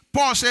in.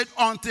 Paul said,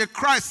 until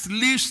Christ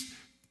lives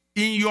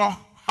in your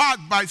heart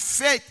by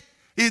faith.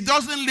 He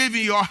doesn't live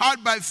in your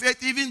heart by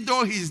faith, even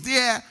though he's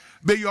there,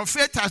 but your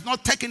faith has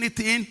not taken it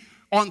in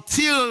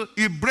until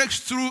it breaks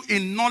through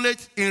in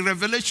knowledge, in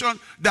revelation,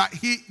 that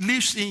he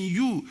lives in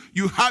you.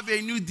 You have a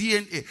new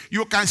DNA.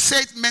 You can say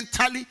it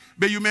mentally,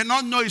 but you may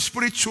not know it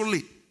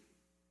spiritually.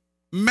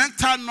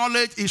 Mental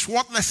knowledge is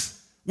worthless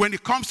when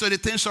it comes to the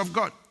things of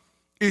God.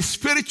 It's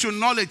spiritual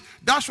knowledge.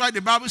 That's why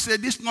the Bible says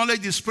this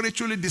knowledge is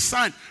spiritually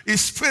designed.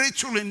 It's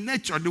spiritual in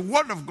nature. The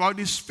word of God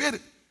is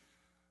spirit.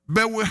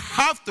 But we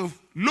have to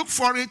look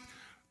for it,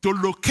 to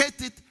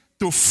locate it,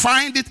 to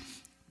find it.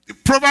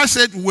 Proverbs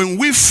said when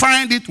we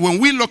find it, when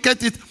we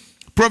locate it,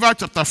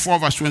 Proverbs chapter 4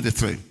 verse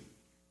 23.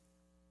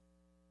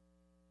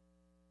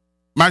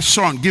 My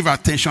son, give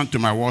attention to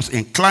my words.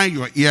 Incline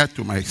your ear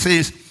to my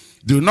sayings.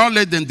 Do not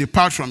let them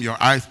depart from your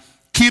eyes.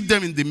 Keep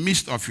them in the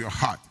midst of your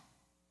heart.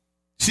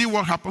 See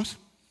what happens?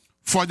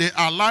 For they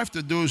are life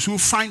to those who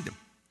find them.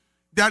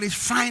 That is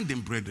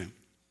finding, brethren.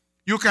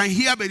 You can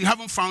hear, but you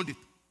haven't found it.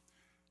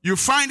 You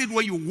find it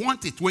when you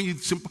want it. When you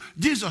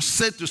Jesus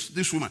said to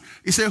this woman,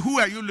 he said, who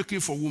are you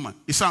looking for, woman?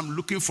 He said, I'm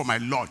looking for my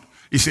Lord.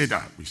 He said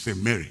that. He said,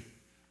 Mary.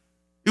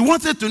 He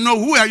wanted to know,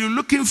 who are you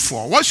looking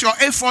for? What's your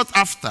effort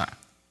after?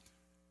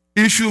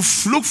 If you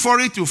look for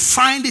it, you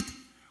find it.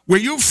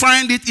 When you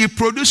find it, it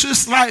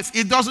produces life.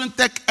 It doesn't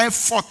take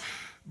effort.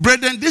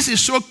 Brethren, this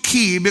is so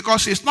key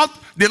because it's not,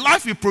 the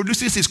life it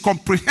produces is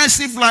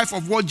comprehensive life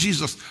of what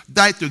Jesus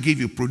died to give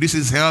you.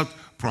 Produces health,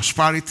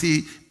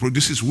 prosperity,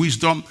 produces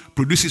wisdom,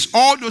 produces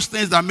all those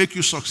things that make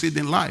you succeed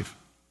in life.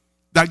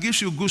 That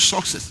gives you good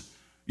success.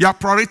 Your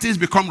priorities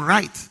become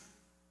right.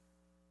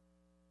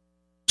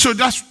 So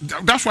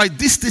that's why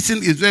this teaching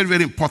is very,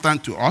 very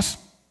important to us.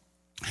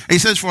 He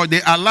says, for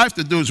they are life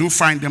to those who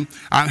find them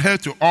and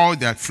health to all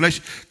their flesh.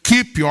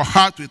 Keep your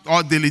heart with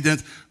all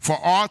diligence, for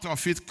out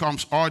of it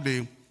comes all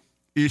the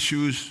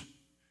issues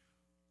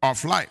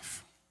of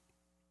life.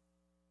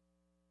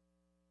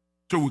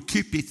 So we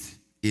keep it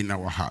in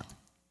our heart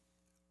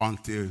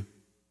until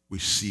we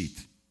see it.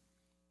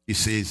 He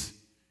says,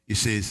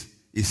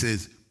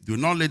 do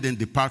not let them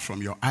depart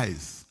from your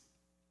eyes.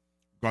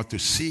 Got to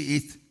see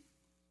it,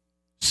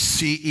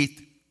 see it,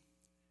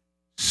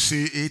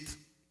 see it.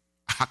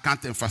 I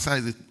can't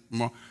emphasize it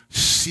more.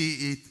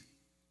 See it.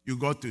 You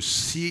got to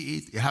see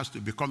it. It has to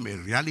become a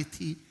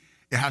reality.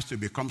 It has to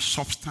become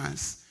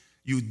substance.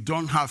 You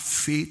don't have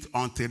faith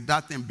until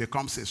that thing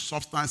becomes a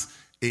substance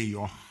in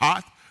your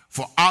heart.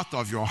 For out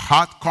of your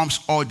heart comes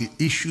all the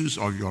issues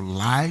of your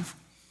life.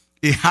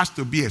 It has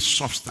to be a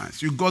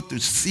substance. You got to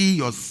see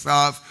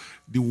yourself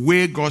the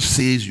way God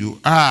says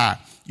you are.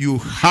 You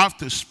have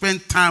to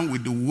spend time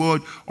with the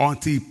word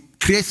until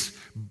it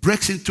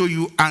breaks into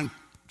you and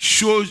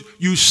shows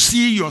you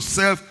see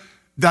yourself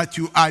that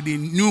you are the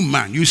new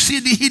man. You see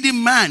the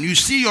hidden man. You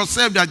see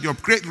yourself that you're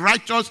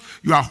righteous,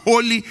 you are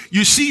holy.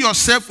 You see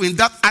yourself in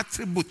that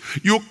attribute.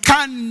 You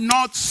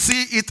cannot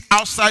see it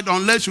outside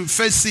unless you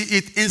first see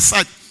it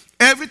inside.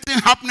 Everything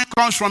happening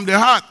comes from the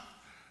heart.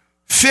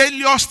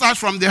 Failure starts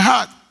from the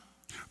heart.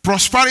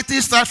 Prosperity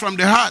starts from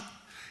the heart.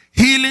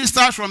 Healing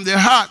starts from the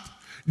heart.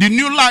 The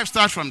new life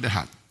starts from the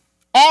heart.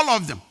 All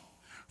of them.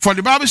 For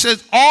the Bible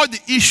says all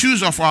the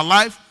issues of our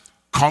life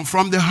come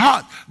from the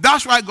heart.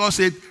 That's why God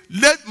said,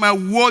 let my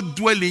word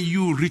dwell in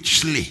you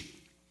richly.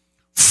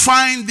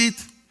 Find it.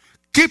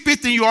 Keep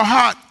it in your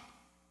heart.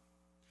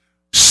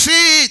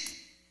 See it.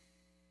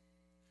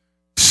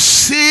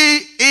 See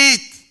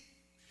it.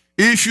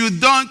 If you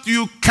don't,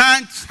 you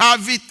can't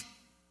have it.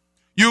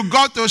 You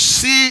got to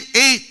see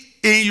it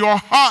in your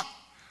heart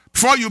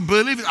before you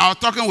believe it. I was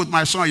talking with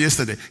my son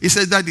yesterday. He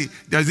said, Daddy,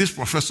 there's this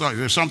professor,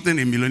 there's something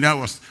in Millionaire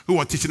who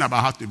was teaching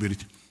about how to be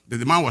rich.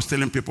 The man was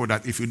telling people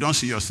that if you don't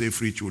see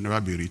yourself rich, you will never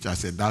be rich. I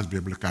said, that's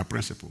biblical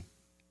principle.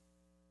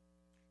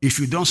 If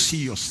you don't see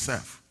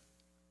yourself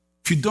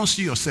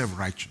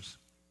righteous,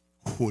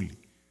 holy,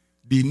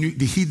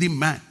 the hidden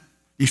man,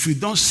 if you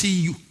don't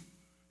see you,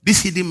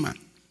 this hidden man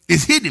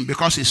is hidden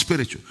because he's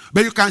spiritual.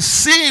 But you can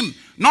see him,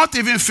 not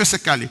even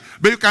physically,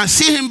 but you can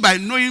see him by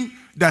knowing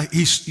that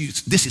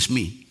this is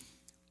me.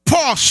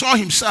 Paul saw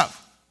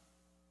himself.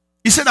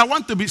 He said, I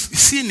want to be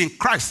seen in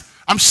Christ.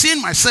 I'm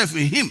seeing myself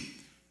in him.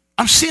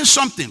 I'm seeing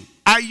something.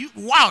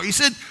 Wow. He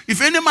said,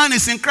 if any man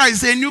is in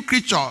Christ, he's a new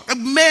creature.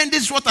 Man,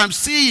 this is what I'm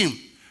seeing.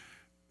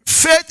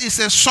 Faith is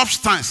a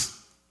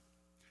substance.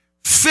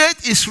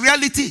 Faith is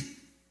reality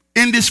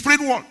in the spirit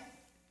world.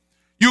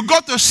 You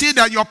got to see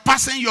that you're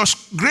passing your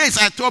grades.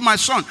 I told my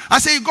son, I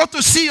said, you got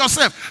to see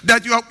yourself.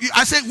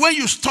 I said, when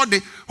you study,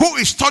 who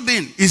is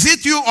studying? Is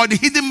it you or the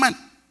hidden man?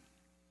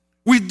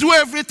 We do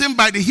everything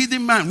by the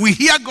hidden man. We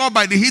hear God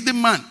by the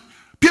hidden man.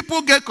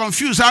 People get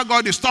confused how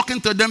God is talking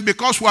to them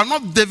because we have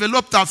not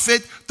developed our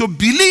faith to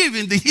believe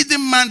in the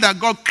hidden man that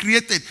God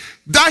created.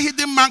 That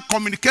hidden man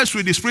communicates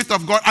with the Spirit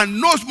of God and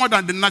knows more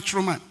than the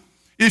natural man.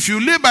 If you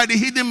live by the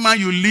hidden man,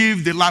 you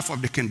live the life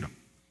of the kingdom.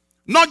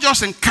 Not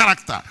just in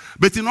character,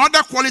 but in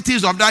other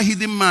qualities of that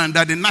hidden man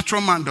that the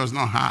natural man does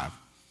not have.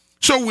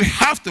 So we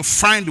have to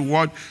find the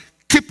word,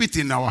 keep it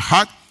in our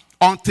heart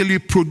until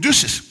it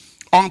produces,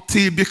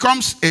 until it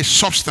becomes a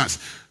substance.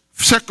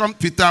 2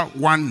 Peter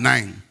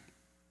 1:9.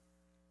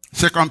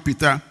 2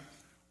 Peter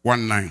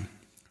 1:9.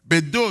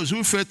 But those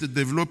who fail to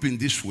develop in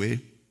this way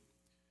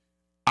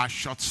are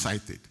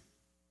short-sighted.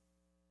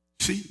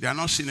 See, they are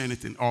not seeing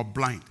anything, or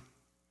blind.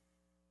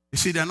 You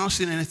see, they are not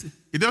seeing anything.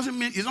 It doesn't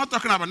mean, it's not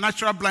talking about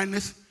natural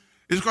blindness.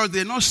 It's because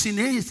they're not seeing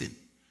anything.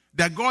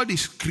 That God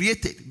is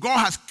created. God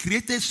has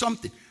created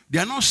something. They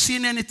are not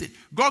seeing anything.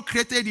 God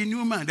created a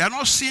new man. They are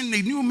not seeing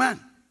the new man.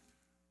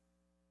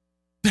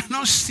 They are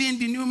not seeing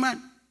the new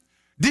man.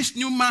 This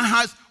new man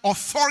has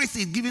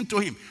authority given to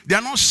him. They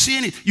are not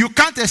seeing it. You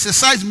can't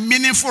exercise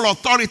meaningful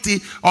authority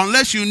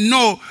unless you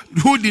know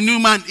who the new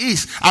man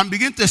is and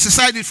begin to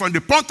exercise it from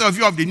the point of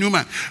view of the new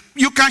man.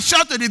 You can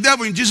shout to the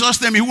devil in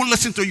Jesus' name, he won't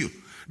listen to you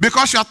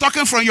because you are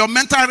talking from your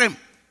mental realm.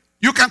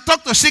 You can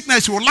talk to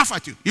sickness, he will laugh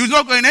at you. He's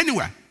not going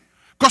anywhere.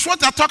 Because what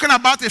they're talking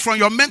about is from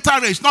your mental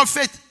realm. It's not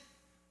faith.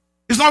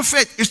 It's not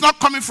faith. It's not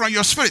coming from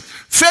your spirit.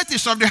 Faith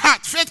is of the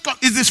heart. Faith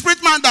is the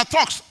spirit man that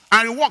talks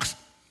and he walks.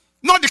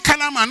 Not the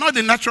carnal man, not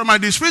the natural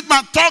man. The spirit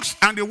man talks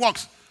and he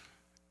walks.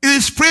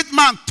 The spirit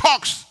man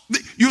talks.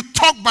 You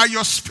talk by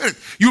your spirit.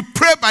 You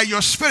pray by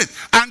your spirit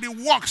and it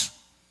walks.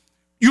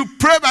 You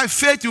pray by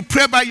faith. You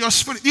pray by your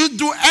spirit. You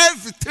do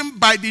everything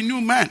by the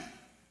new man.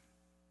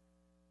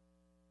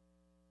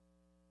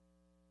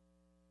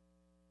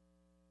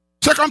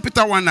 Second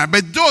Peter 1:9.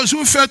 But those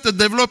who fail to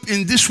develop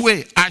in this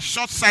way are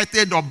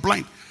short-sighted or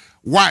blind.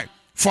 Why?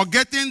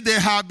 Forgetting they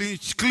have been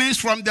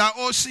cleansed from their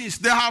old sins.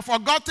 They have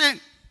forgotten.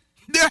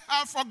 They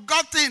have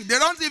forgotten. They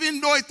don't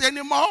even know it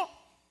anymore.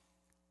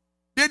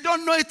 They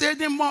don't know it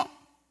anymore.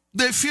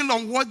 They feel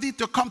unworthy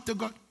to come to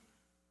God.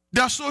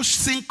 They are so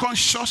sin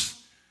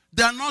conscious.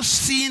 They are not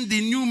seeing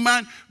the new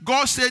man.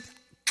 God said,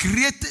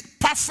 created,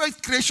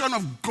 perfect creation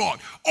of God.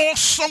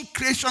 Awesome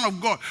creation of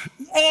God.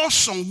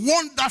 Awesome,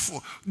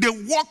 wonderful. The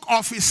work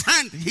of his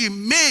hand he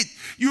made.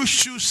 You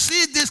should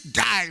see this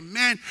guy,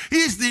 man.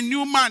 He's the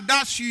new man.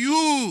 That's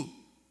you.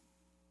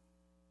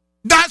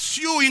 That's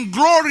you in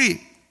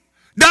glory.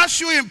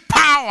 That's you in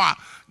power.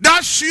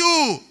 That's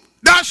you.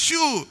 That's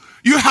you.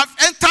 You have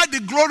entered the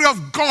glory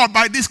of God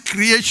by this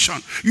creation.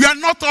 You are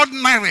not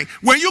ordinary.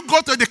 When you go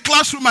to the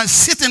classroom and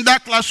sit in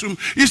that classroom,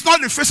 it's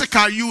not the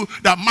physical you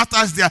that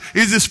matters there.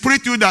 It's the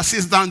spirit you that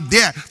sits down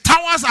there.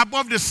 Towers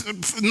above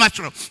the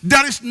natural.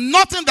 There is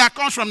nothing that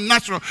comes from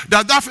natural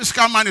that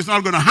physical man is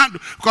not going to handle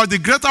because the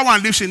greater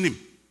one lives in him.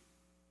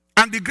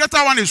 And the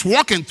greater one is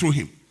walking through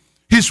him.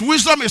 His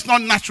wisdom is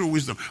not natural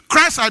wisdom.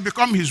 Christ has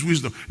become his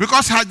wisdom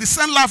because he has the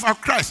same life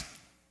of Christ.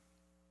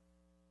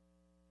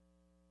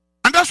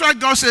 And that's why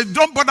God said,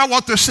 don't bother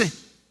what to say.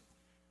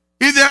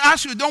 If they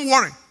ask you, don't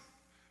worry.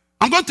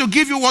 I'm going to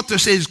give you what to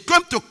say. It's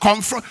going to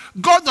confront.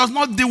 God does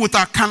not deal with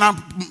our carnal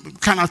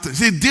things.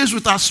 He deals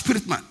with our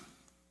spirit man.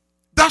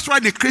 That's why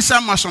the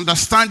Christian must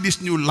understand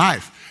this new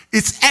life.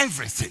 It's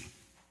everything.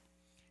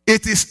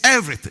 It is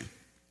everything.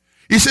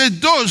 He said,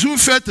 those who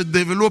fail to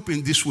develop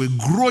in this way,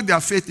 grow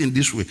their faith in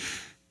this way,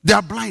 they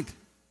are blind.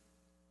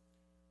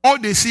 All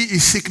they see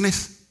is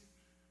sickness.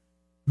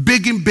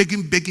 Begging. We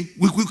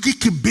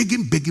keep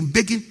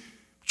begging.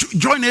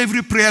 join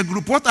every prayer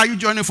group. What are you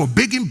joining for?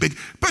 Begging.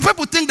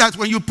 People think that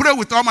when you pray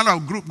with all manner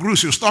of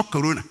groups, you stop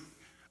corona.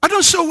 I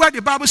don't see where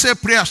the Bible says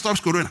prayer stops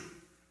corona.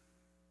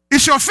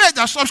 It's your faith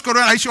that stops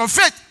corona. It's your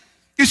faith.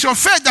 It's your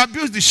faith that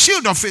builds the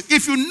shield of faith.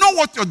 If you know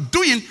what you're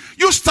doing,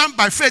 you stand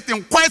by faith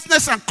in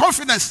quietness and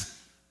confidence.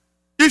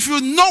 If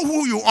you know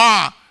who you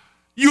are,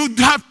 you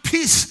have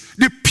peace.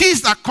 The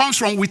peace that comes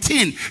from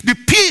within. The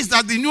peace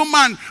that the new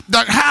man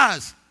that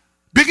has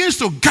begins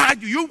to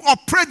guide you. You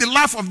operate the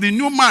life of the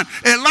new man.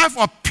 A life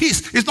of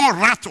peace. It's not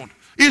rattled.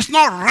 It's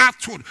not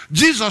rattled.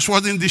 Jesus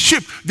was in the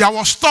ship. There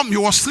was storm. He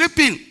was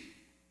sleeping.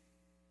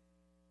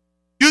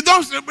 You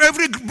don't,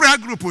 every prayer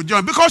group will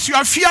join because you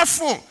are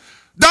fearful.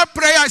 That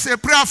prayer is a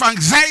prayer of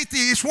anxiety.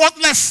 It's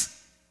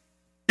worthless.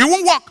 It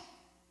won't work.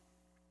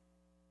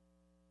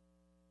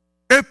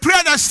 A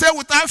prayer that says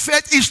without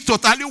faith is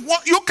totally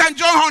work. You can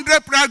join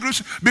 100 prayer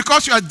groups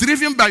because you are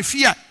driven by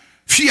fear.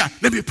 Fear.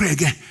 Let me pray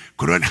again.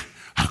 Corona.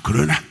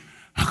 Corona.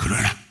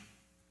 Corona.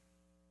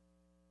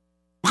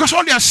 Because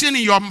all you are seeing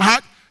in your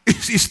heart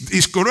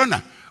is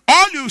corona.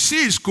 All you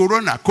see is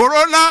corona.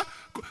 Corona.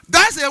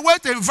 That's a way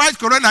to invite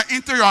corona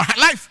into your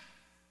life.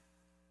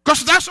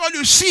 Because that's all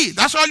you see.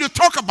 That's all you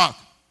talk about.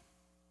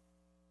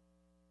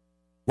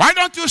 Why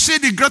don't you see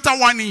the greater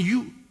one in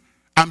you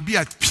and be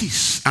at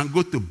peace and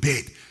go to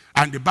bed?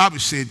 And the Bible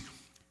said,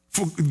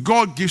 for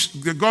God keeps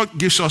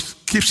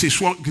his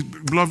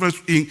beloved,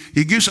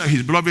 he gives us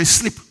his beloved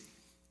sleep.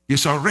 He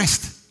gives us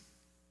rest.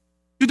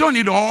 You don't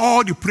need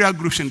all the prayer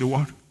groups in the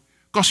world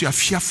because you are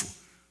fearful.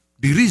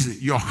 The reason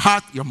your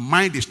heart, your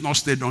mind is not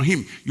stayed on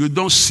him. You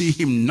don't see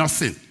him,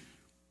 nothing.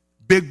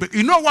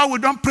 You know why we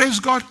don't praise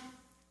God?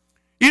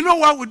 You know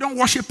why we don't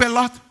worship a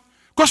lot?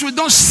 Because we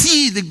don't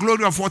see the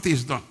glory of what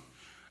he's done.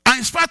 And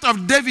in spite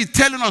of David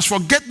telling us,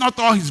 forget not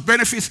all his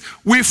benefits,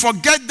 we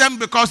forget them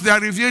because they are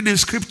revealed in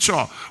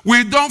scripture.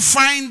 We don't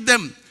find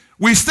them.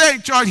 We stay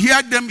in church, hear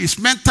them, it's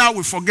mental,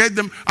 we forget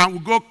them, and we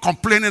go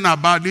complaining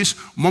about this,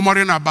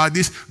 murmuring about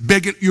this,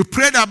 begging. You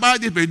prayed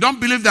about this, but you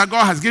don't believe that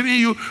God has given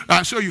you,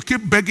 and so you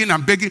keep begging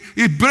and begging.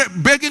 It's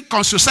begging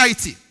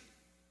society.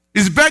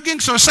 It's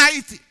begging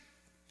society.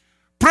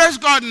 Praise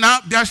God now.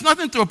 There's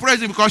nothing to praise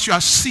him because you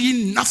are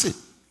seeing nothing.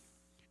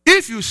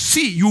 If you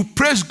see, you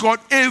praise God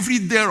every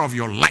day of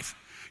your life.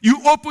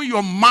 You open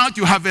your mouth,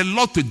 you have a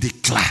lot to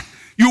declare.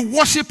 You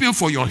worship him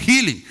for your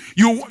healing.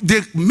 You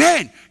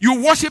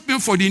worship him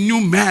for the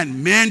new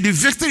man. Man, the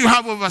victory you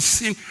have over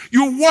sin.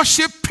 You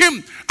worship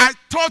him. I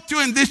taught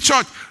you in this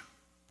church.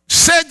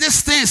 Say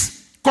these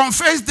things.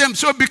 Confess them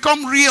so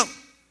become real.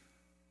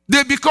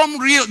 They become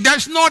real.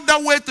 There's no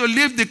other way to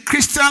live the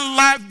Christian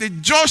life. The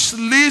just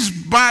lives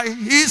by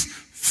his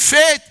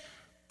faith.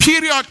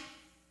 Period.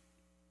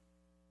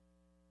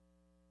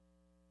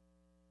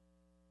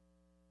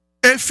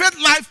 A faith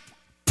life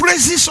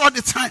praises all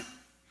the time.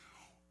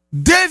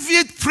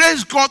 David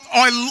praised God.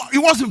 He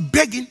wasn't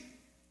begging.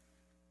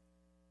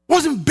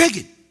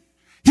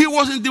 He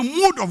was in the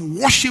mood of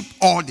worship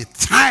all the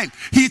time.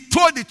 He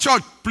told the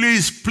church,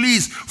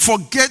 please,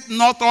 forget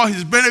not all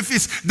his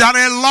benefits. There are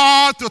a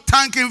lot to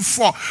thank him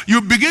for.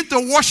 You begin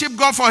to worship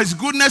God for his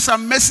goodness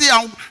and mercy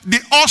and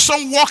the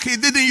awesome work he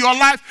did in your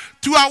life.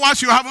 2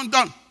 hours you haven't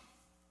done.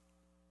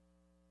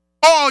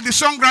 Oh, the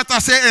songwriter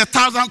said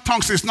 1,000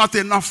 tongues is not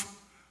enough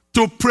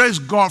to praise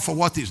God for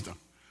what he's done.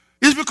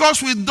 It's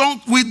because we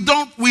don't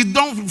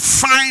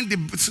find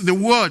the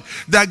word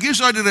that gives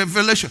us the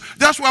revelation.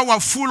 That's why we're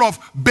full of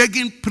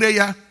begging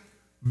prayer.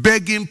 We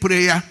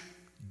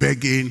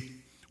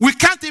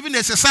can't even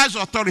exercise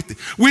authority.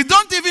 We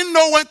don't even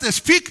know when to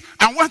speak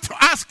and when to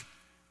ask.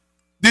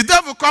 The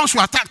devil comes,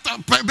 we attack,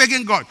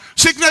 begging God.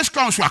 Sickness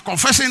comes, we are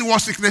confessing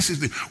what sickness is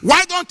doing.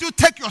 Why don't you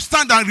take your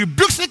stand and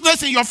rebuke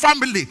sickness in your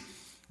family?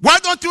 Why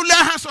don't you lay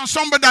hands on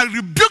somebody and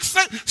rebuke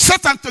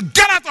Satan to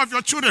get out of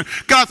your children,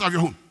 get out of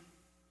your home?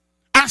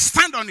 And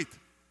stand on it.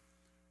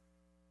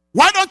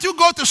 Why don't you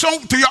go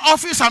to your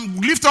office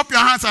and lift up your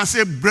hands and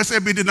say,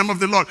 blessed be the name of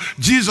the Lord.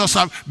 Jesus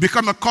has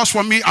become a cause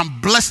for me. I'm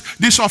blessed.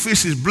 This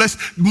office is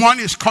blessed.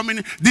 Money is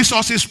coming. This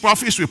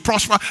office will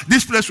prosper.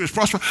 This place will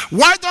prosper.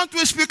 Why don't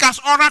we speak as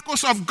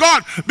oracles of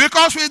God?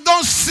 Because we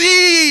don't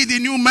see the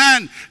new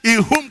man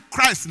in whom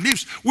Christ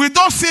lives. We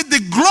don't see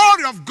the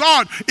glory of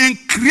God in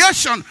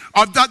creation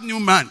of that new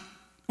man.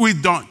 We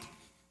don't.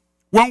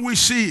 When we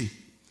see,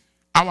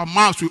 our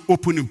mouths will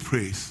open in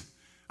praise.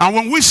 And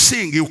when we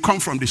sing, it will come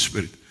from the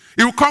Spirit.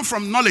 It will come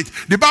from knowledge.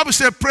 The Bible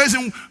says, praise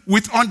him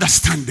with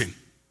understanding.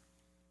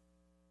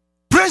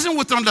 Praise him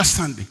with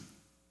understanding.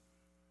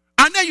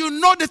 And then you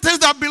know the things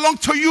that belong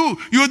to you.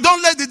 You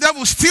don't let the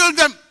devil steal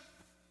them.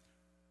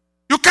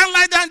 You can't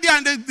lie down there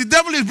and the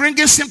devil is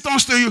bringing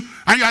symptoms to you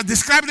and you are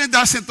describing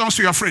that symptoms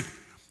to your friend.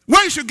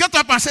 When you should get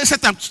up and say,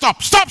 Satan,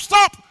 stop.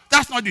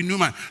 That's not the new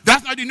man.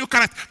 That's not the new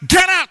character.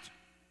 Get out.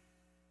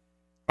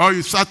 Or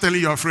you start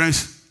telling your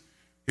friends,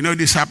 you know,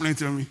 this is happening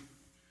to me.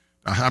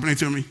 That's happening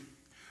to me.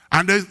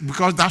 And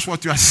because that's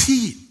what you are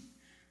seeing.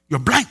 You're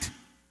blind.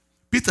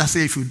 Peter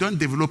said, if you don't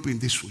develop in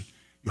this way,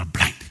 you're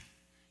blind.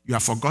 You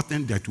have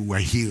forgotten that you were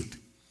healed.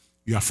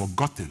 You have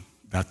forgotten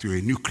that you're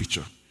a new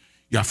creature.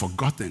 You have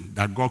forgotten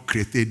that God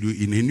created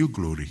you in a new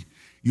glory.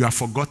 You have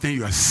forgotten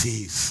your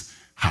sins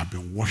have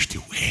been washed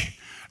away.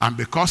 And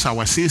because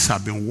our sins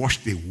have been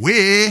washed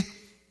away,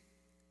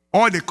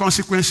 all the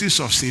consequences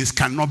of sins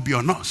cannot be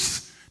on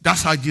us.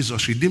 That's how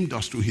Jesus redeemed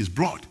us through his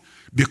blood.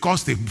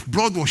 Because the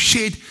blood was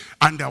shed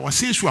and our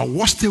sins were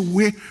washed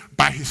away,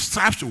 by his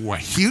stripes we were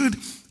healed.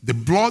 The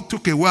blood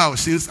took away our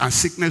sins and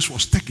sickness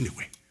was taken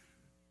away.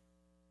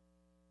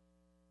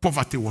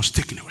 Poverty was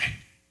taken away.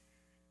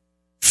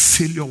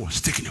 Failure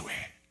was taken away.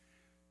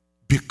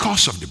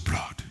 Because of the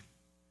blood.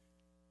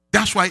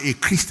 That's why a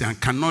Christian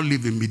cannot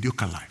live a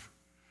mediocre life.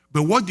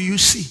 But what do you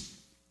see?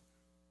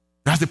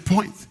 That's the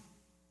point.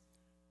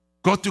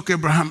 God took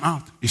Abraham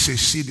out. He says,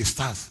 see the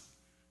stars.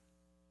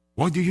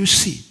 What do you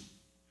see?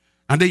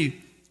 And then,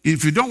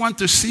 if you don't want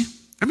to see,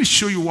 let me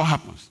show you what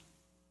happens.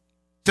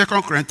 2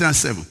 Corinthians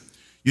 7.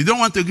 You don't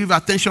want to give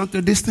attention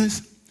to these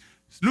things?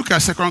 Look at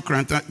 2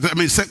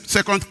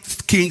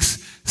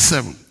 Kings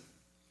 7.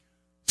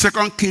 2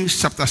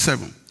 Kings chapter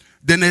 7.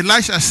 Then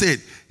Elisha said,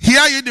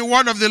 hear ye the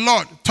word of the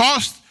Lord.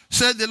 Thus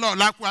said the Lord.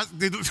 Like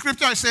the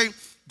scripture is saying,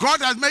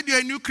 God has made you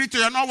a new creature.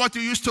 You're not what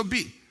you used to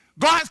be.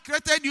 God has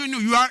created you new.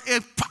 You are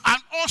an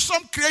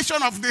awesome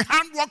creation of the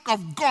handwork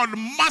of God,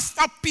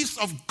 masterpiece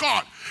of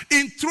God,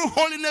 in true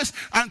holiness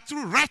and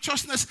true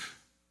righteousness.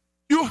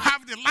 You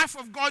have the life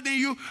of God in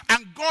you,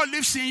 and God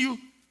lives in you.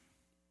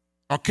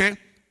 Okay?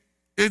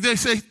 If they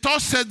say,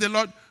 thus said the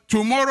Lord,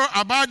 tomorrow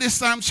about this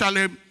time shall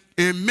a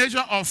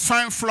measure of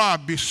fine flour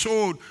be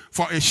sold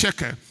for a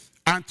shekel,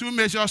 and 2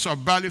 measures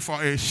of barley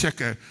for a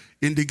shekel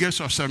in the gates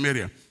of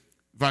Samaria.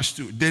 Verse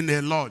 2. Then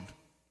the Lord,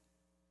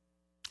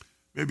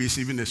 maybe it's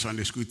even a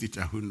Sunday school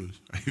teacher, who knows?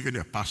 Or even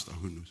a pastor,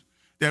 who knows?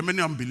 There are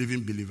many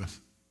unbelieving believers.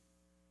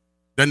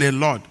 Then the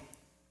Lord,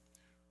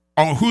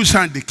 on whose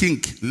hand the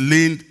king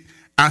leaned,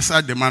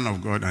 answered the man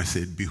of God and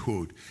said,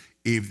 behold,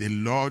 if the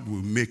Lord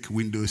will make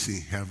windows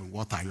in heaven,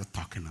 what are you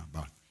talking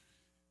about?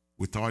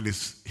 With all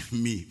this,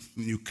 me,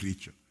 new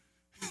creature.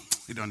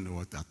 You don't know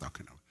what they're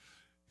talking about.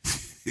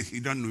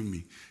 You don't know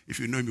me. If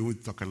you know me, you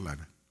won't talk like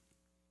that.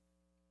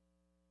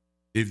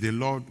 If the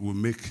Lord will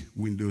make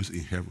windows in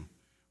heaven,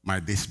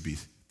 might this be,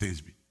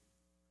 things be?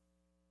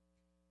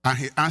 And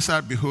he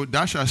answered, behold,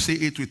 thou shalt see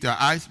it with your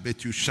eyes,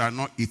 but you shall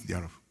not eat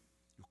thereof.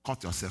 You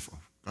cut yourself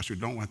off because you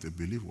don't want to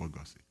believe what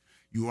God said.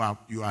 You are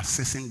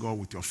assessing God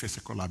with your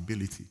physical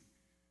ability.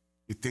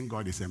 You think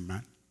God is a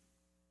man?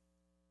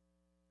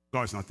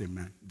 God is not a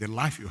man. The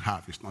life you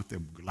have is not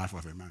the life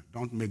of a man.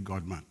 Don't make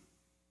God man.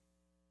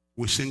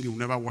 We sing, you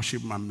never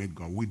worship man, make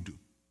God. We do.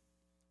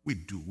 We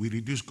do. We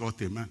reduce God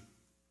to a man.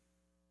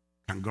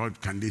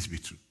 Can this be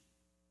true?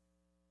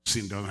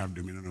 Sin doesn't have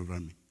dominion over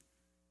me.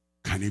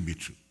 Can it be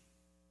true?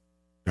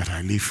 That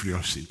I live free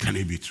of sin. Can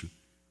it be true?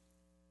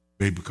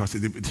 But because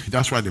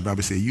that's why the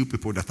Bible says, you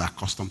people that are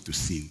accustomed to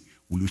sin,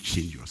 will you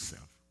change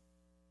yourself?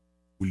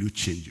 Will you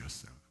change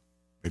yourself?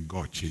 But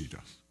God changed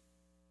us.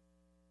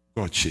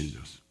 God changed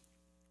us.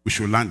 We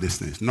should learn these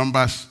things.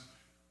 Numbers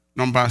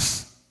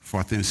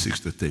 14, 6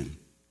 to 10.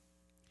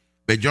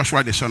 But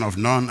Joshua the son of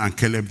Nun and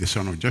Caleb the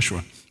son of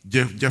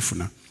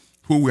Jephunneh,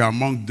 who were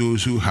among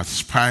those who had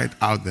spied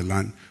out the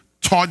land,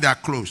 tore their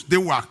clothes. They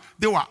were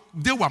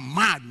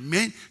mad,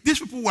 man. These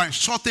people were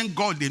insulting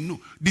God. They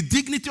knew the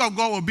dignity of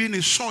God was being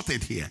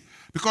insulted here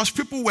because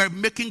people were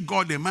making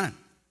God a man.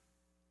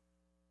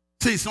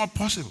 Say it's not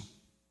possible.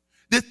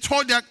 They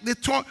tore their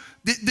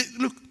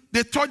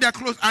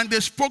clothes and they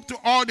spoke to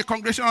all the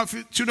congregation of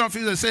children of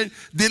Israel, saying,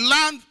 the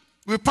land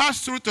we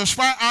passed through to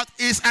spy out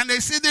is an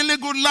exceedingly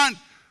good land.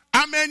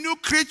 I'm a new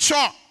creature,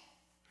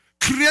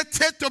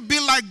 created to be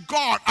like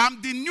God.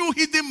 I'm the new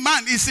hidden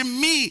man. It's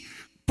in me.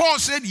 Paul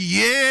said,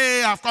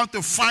 yeah, I've come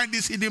to find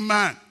this hidden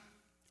man.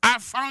 I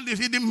found this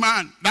hidden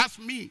man. That's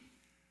me.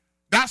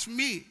 That's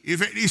me.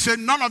 He said,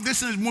 none of these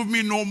things move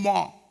me no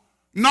more.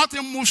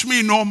 Nothing moves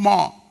me no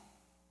more.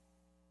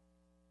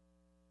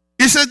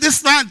 He said,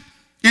 this land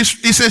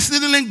is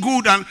exceedingly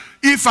good, and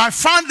if I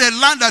found a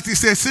land that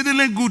is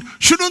exceedingly good,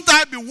 shouldn't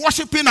I be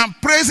worshiping and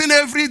praising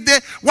every day?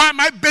 Why am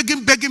I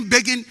begging? What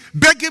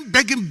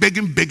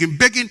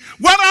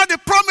are the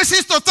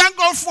promises to thank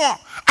God for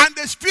and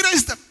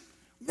experience them?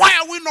 Why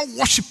are we not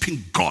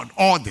worshiping God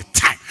all the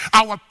time?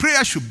 Our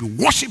prayer should be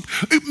worship.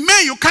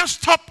 Man, you can't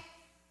stop.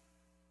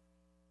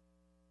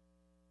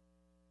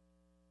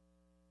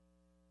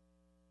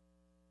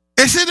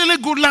 Exceedingly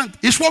good land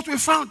is what we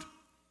found.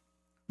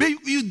 But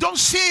you don't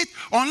see it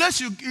unless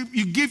you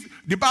give,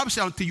 the Bible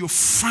says, until you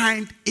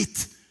find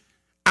it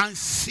and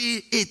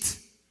see it.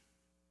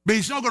 But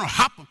it's not going to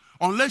happen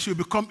unless you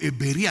become a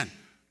Berean.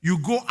 You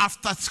go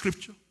after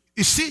scripture.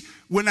 You see,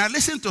 when I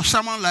listen to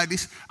someone like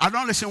this, I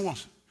don't listen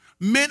once.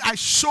 Man, I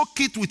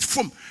soak it with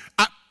foam.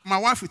 My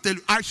wife will tell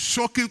you, I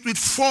soak it with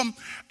foam.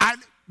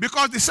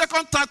 Because the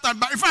second time,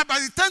 in fact, by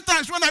the 10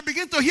 times when I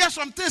begin to hear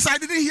some things I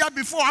didn't hear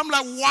before, I'm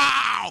like,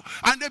 wow.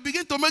 And they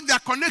begin to make their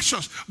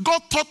connections.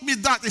 God taught me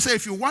that. He said,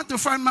 if you want to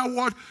find my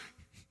word,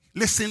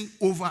 listen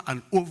over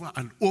and over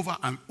and over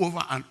and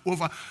over and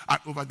over and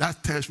over.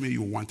 That tells me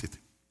you want it.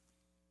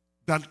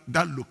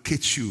 That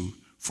locates you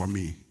for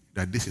me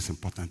that this is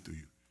important to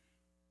you,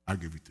 I'll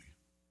give it to you.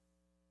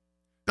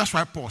 That's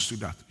why Paul stood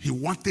that. He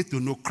wanted to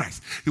know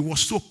Christ. He was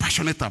so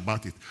passionate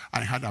about it,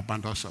 and he had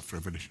abundance of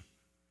revelation.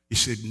 He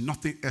said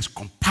nothing else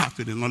compared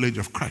to the knowledge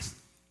of Christ.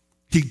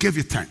 He gave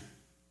it time.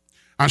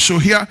 And so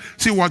here,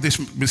 see what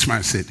this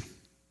man said.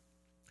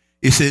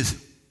 He says,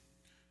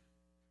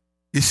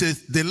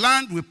 the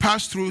land we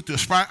pass through to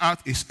spy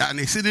out is an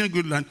exceedingly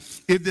good land.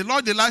 If the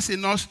Lord delights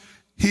in us,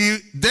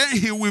 then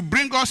he will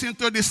bring us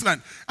into this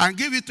land and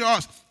give it to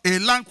us, a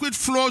land which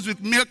flows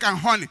with milk and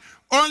honey.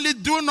 Only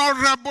do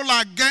not rebel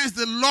against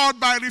the Lord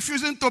by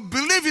refusing to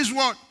believe his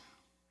word.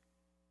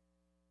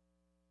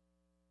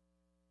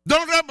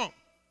 Don't rebel.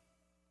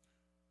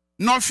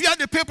 Nor fear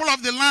the people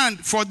of the land,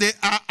 for they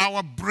are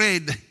our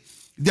bread.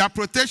 Their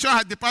protection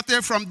has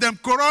departed from them.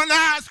 Corona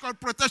has got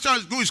protection.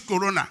 Who is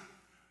Corona?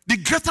 The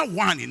greater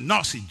one in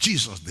us is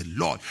Jesus, the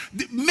Lord.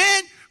 The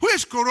man who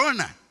is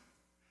Corona.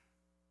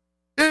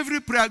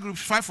 Every prayer group,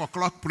 5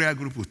 o'clock prayer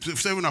group,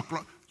 7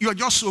 o'clock, you're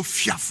just so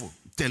fearful,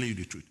 telling you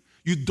the truth.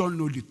 You don't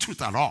know the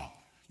truth at all.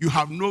 You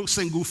have no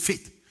single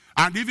faith.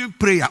 And even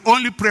prayer,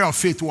 only prayer of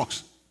faith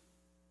works.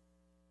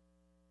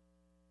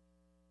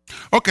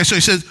 Okay, so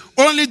it says,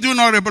 only do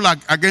not rebel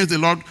against the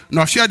Lord,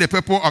 nor fear the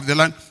people of the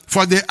land,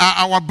 for they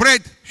are our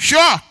bread.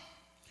 Sure.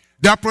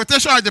 Their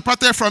protection has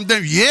departed from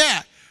them.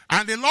 Yeah.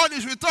 And the Lord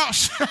is with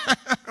us.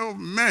 Oh,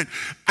 man.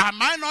 Am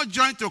I not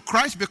joined to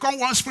Christ, become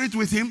one spirit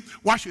with him?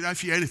 Why should I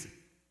fear anything?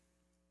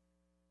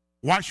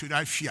 Why should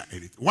I fear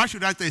anything? Why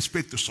should I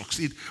expect to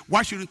succeed?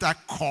 Why shouldn't I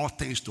call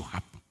things to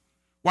happen?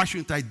 Why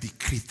shouldn't I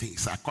decree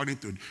things according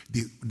to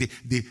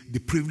the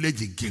privilege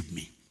he gave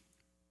me?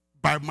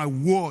 By my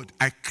word,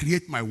 I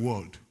create my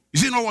world.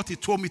 Is it not what he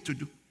told me to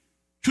do?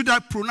 Should I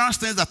pronounce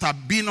things that are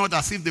being not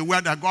as if they were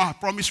that God had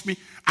promised me?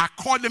 I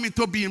call them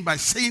into being by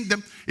saying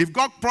them. If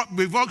God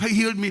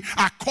healed me,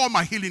 I call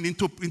my healing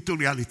into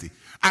reality.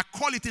 I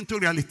call it into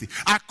reality.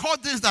 I call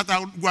things that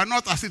were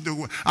not as if they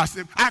were.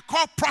 I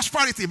call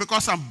prosperity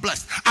because I'm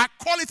blessed. I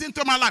call it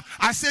into my life.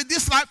 I say,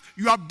 this life,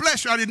 you are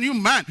blessed. You are a new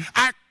man.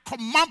 I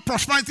command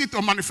prosperity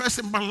to manifest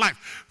in my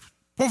life.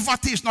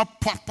 Poverty is not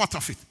part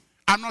of it.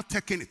 I'm not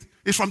taking it.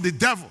 It's from the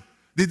devil.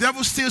 The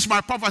devil steals my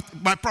poverty,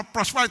 my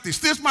prosperity,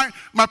 steals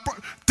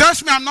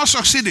tells me I'm not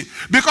succeeding.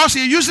 Because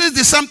he uses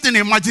the same thing,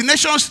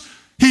 imaginations.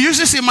 He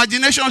uses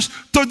imaginations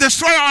to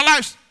destroy our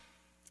lives.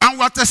 And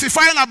we're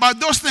testifying about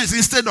those things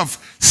instead of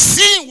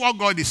seeing what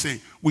God is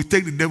saying. We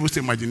take the devil's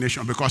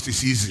imagination because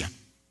it's easier.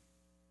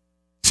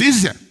 It's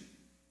easier.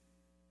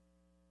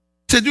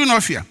 Say, do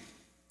not fear.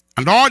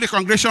 And all the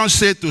congregation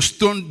said to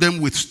stone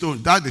them with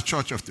stone. That's the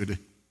church of today.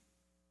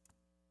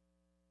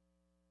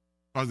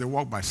 Because they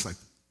walk by sight.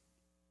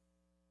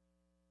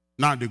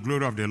 Now the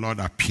glory of the Lord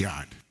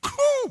appeared.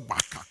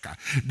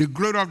 The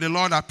glory of the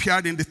Lord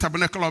appeared in the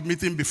tabernacle of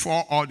meeting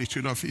before all the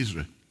children of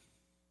Israel.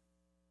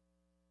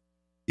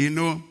 You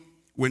know,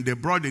 when they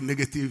brought the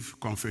negative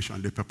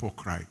confession, the people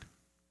cried.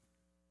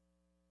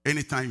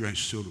 Anytime you're in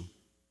sorrow,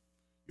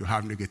 you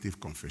have negative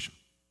confession.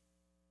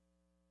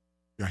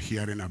 You're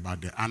hearing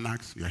about the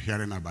anarchs, you're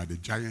hearing about the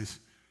giants,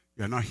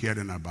 you're not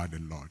hearing about the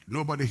Lord.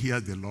 Nobody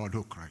hears the Lord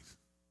who cries.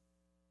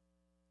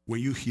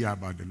 When you hear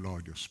about the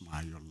Lord, you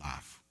smile, you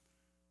laugh.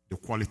 The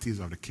qualities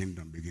of the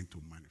kingdom begin to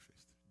manifest.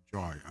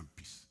 Joy and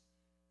peace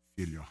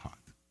fill your heart.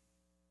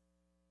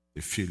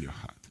 They fill your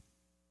heart.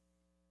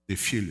 They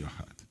fill your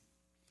heart.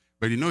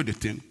 But you know the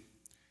thing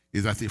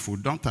is that if we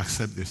don't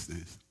accept these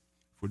things,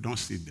 if we don't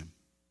see them,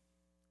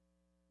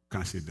 we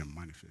can't see them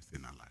manifest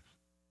in our lives.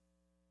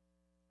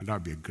 And that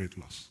would be a great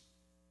loss.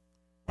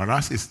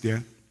 Whereas it's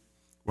there,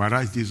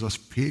 whereas Jesus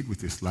paid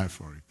with his life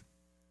for it,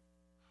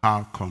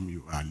 how come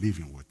you are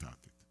living without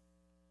it?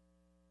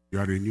 You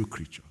are a new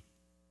creature.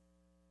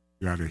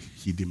 You are a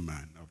hidden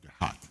man of the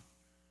heart,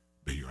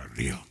 but you are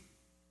real.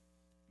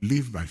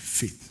 Live by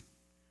faith.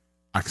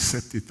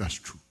 Accept it as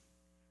true.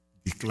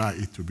 Declare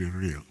it to be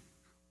real.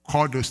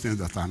 Call those things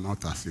that are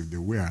not as if they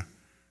were,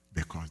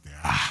 because they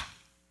are.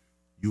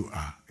 You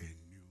are a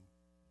new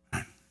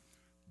man.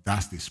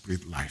 That's the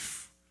spirit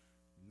life,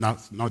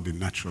 not the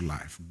natural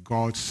life.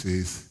 God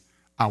says,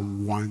 I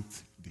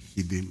want the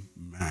hidden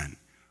man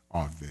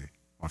of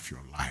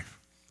your life.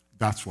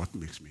 That's what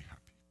makes me happy.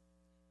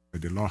 May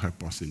the Lord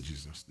help us in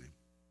Jesus' name.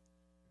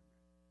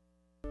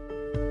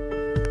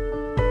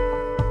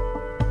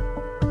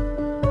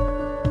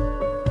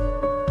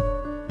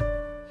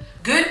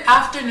 Good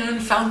afternoon,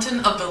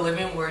 Fountain of the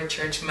Living Word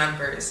Church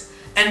members.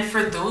 And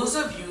for those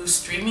of you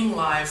streaming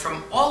live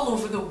from all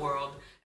over the world,